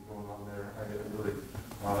everything going on there. I really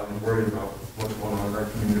am worried about what's going on in our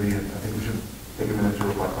community, and I think we should take a minute to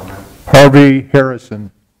reflect on that. Harvey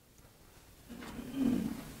Harrison.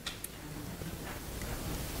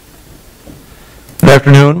 Good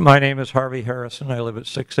afternoon. My name is Harvey Harrison. I live at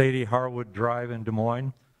 680 Harwood Drive in Des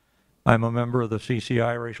Moines. I'm a member of the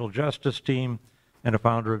CCI Racial Justice Team and a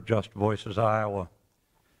founder of Just Voices Iowa.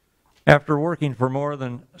 After working for more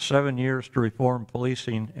than 7 years to reform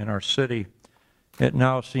policing in our city, it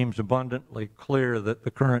now seems abundantly clear that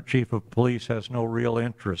the current chief of police has no real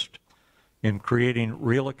interest in creating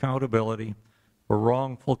real accountability for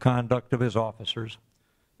wrongful conduct of his officers,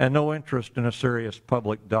 and no interest in a serious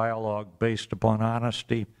public dialogue based upon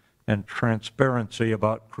honesty and transparency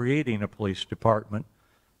about creating a police department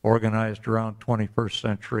organized around 21st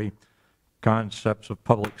century concepts of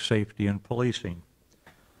public safety and policing.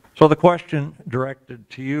 So the question directed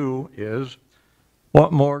to you is,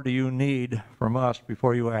 what more do you need from us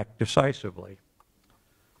before you act decisively?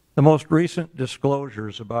 The most recent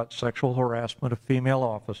disclosures about sexual harassment of female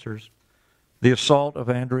officers, the assault of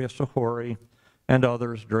Andrea Sahori and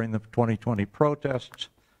others during the 2020 protests,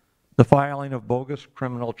 the filing of bogus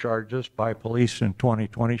criminal charges by police in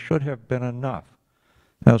 2020 should have been enough,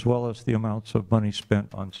 as well as the amounts of money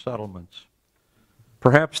spent on settlements.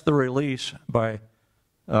 Perhaps the release by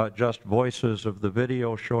Just Voices of the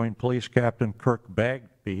video showing Police Captain Kirk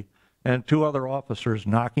Bagby and 2 other officers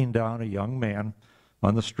knocking down a young man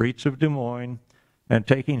on the streets of Des Moines and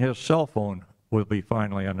taking his cell phone will be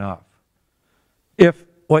finally enough. If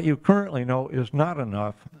what you currently know is not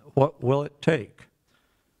enough, what will it take?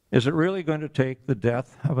 Is it really going to take the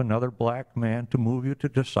death of another black man to move you to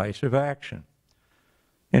decisive action?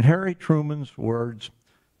 In Harry Truman's words,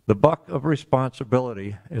 the buck of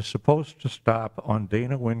responsibility is supposed to stop on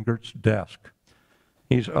Dana Wingert's desk.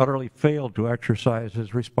 He's utterly failed to exercise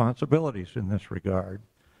his responsibilities in this regard.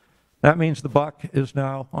 That means the buck is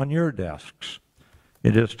now on your desks.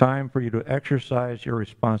 It is time for you to exercise your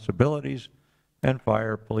responsibilities and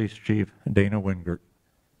fire Police Chief Dana Wingert.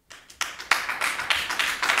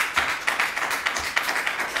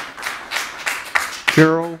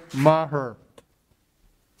 Carol Maher.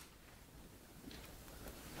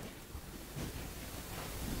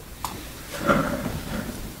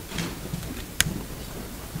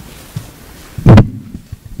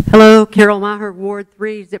 Hello, Carol Maher, Ward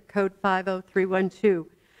 3, zip code 50312.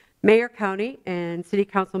 Mayor, County, and City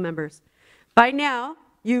Council members. By now,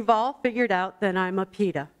 you've all figured out that I'm a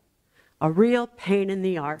PETA, a real pain in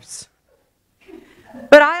the arse.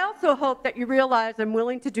 But I also hope that you realize I'm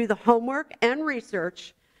willing to do the homework and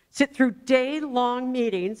research, sit through day-long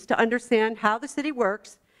meetings to understand how the city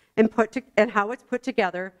works and how it's put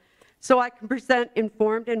together, so I can present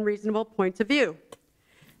informed and reasonable points of view.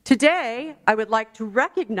 Today, I would like to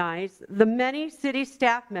recognize the many city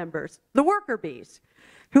staff members, the worker bees,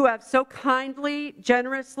 who have so kindly,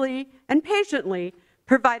 generously, and patiently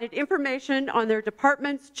provided information on their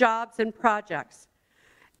departments, jobs, and projects.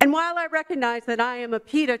 And while I recognize that I am a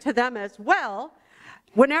PETA to them as well,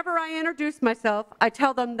 whenever I introduce myself, I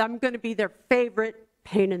tell them that I'm going to be their favorite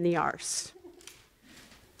pain in the arse.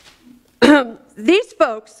 These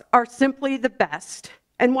folks are simply the best.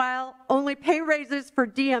 And while only pay raises for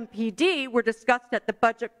DMPD were discussed at the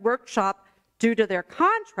budget workshop due to their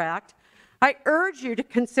contract, I urge you to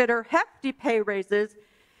consider hefty pay raises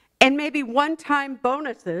and maybe one-time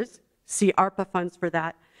bonuses, see ARPA funds for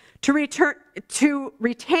that, to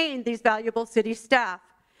retain these valuable city staff.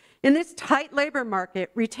 In this tight labor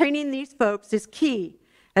market, retaining these folks is key,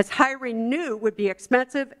 as hiring new would be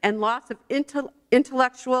expensive and loss of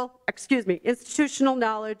institutional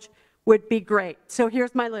knowledge would be great. So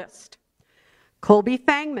here's my list. Colby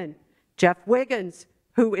Fangman, Jeff Wiggins,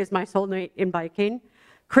 who is my soulmate in biking,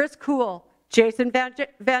 Chris Kuhl, Jason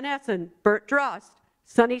Van Essen, Bert Drost,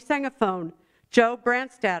 Sonny Sengaphone, Joe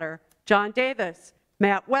Brandstatter, John Davis,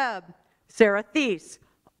 Matt Webb, Sarah Thies,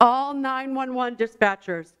 all 911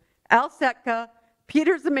 dispatchers, Al Setka,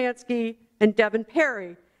 Peter Zemansky, and Devin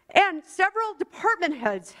Perry. And several department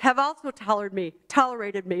heads have also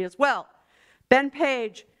tolerated me as well. Ben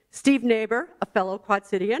Page, Steve Neighbor, a fellow Quad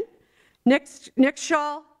Cityan, Nick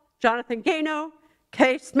Shaw, Jonathan Gano,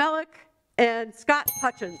 Kay Smellick, and Scott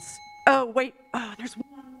Hutchins. Oh, wait, there's one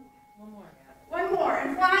more,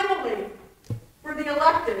 and finally, for the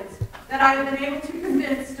electeds that I have been able to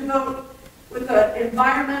convince to vote with an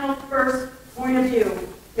environmental first point of view.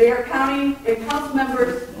 Mayor, County, and council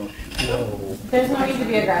members. There's no need to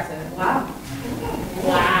be aggressive. Wow.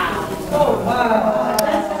 Wow. Oh, wow.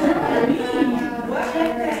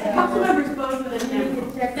 Council members vote for the name.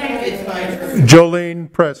 Jolene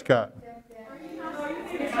Prescott.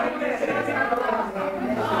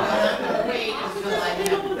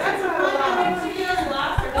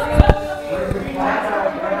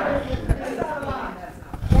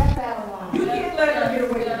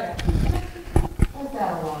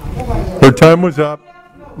 Her time was up.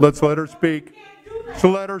 Let's let her speak. So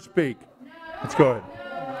let her speak. Let's go ahead.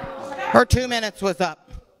 Her 2 minutes was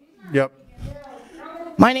up. Yep.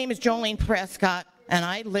 My name is Jolene Prescott, and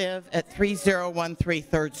I live at 3013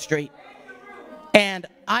 3rd Street. And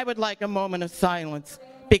I would like a moment of silence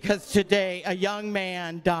because today a young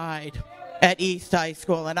man died at East High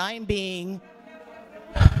School, and I'm being...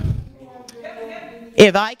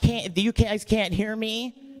 If you guys can't hear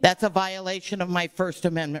me, that's a violation of my First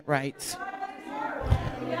Amendment rights.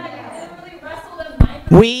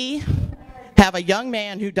 We have a young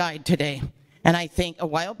man who died today, and I think a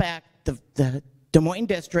while back the Des Moines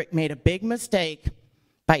District made a big mistake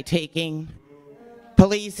by taking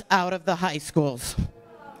police out of the high schools,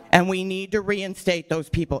 and we need to reinstate those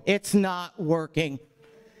people. It's not working.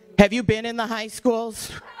 Have you been in the high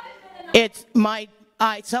schools?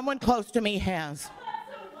 Someone close to me has.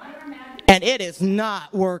 And it is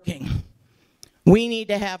not working. We need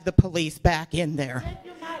to have the police back in there.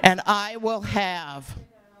 And I will have,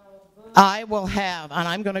 and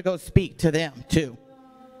I'm going to go speak to them too,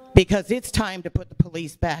 because it's time to put the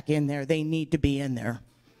police back in there. They need to be in there.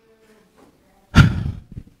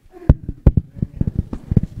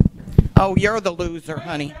 Oh, you're the loser,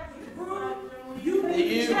 honey.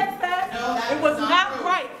 It was not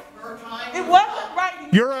right. It wasn't right.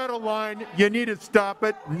 You're out of line. You need to stop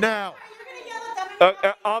it now.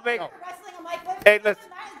 I'll make. Hey, listen.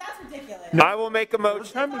 That's ridiculous. I will make a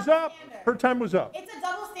motion. Her time was up. Her time was up. It's a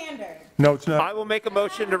double standard. No, it's not. I will make a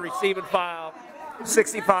motion to receive and file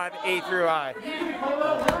 65A through I.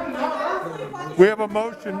 We have a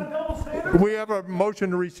motion. We have a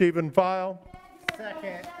motion to receive and file.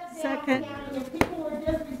 Second. People were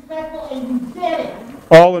disrespectful and you did it.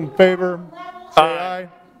 All in favor, say aye.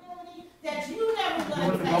 That you never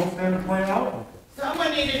let us.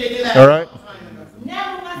 Someone needed to do that. All right.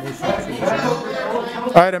 Never let us.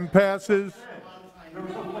 Item passes.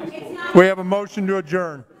 We have a motion to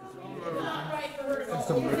adjourn.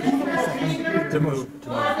 To move.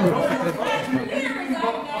 Can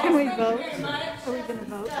we vote? Are we going to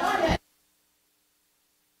vote?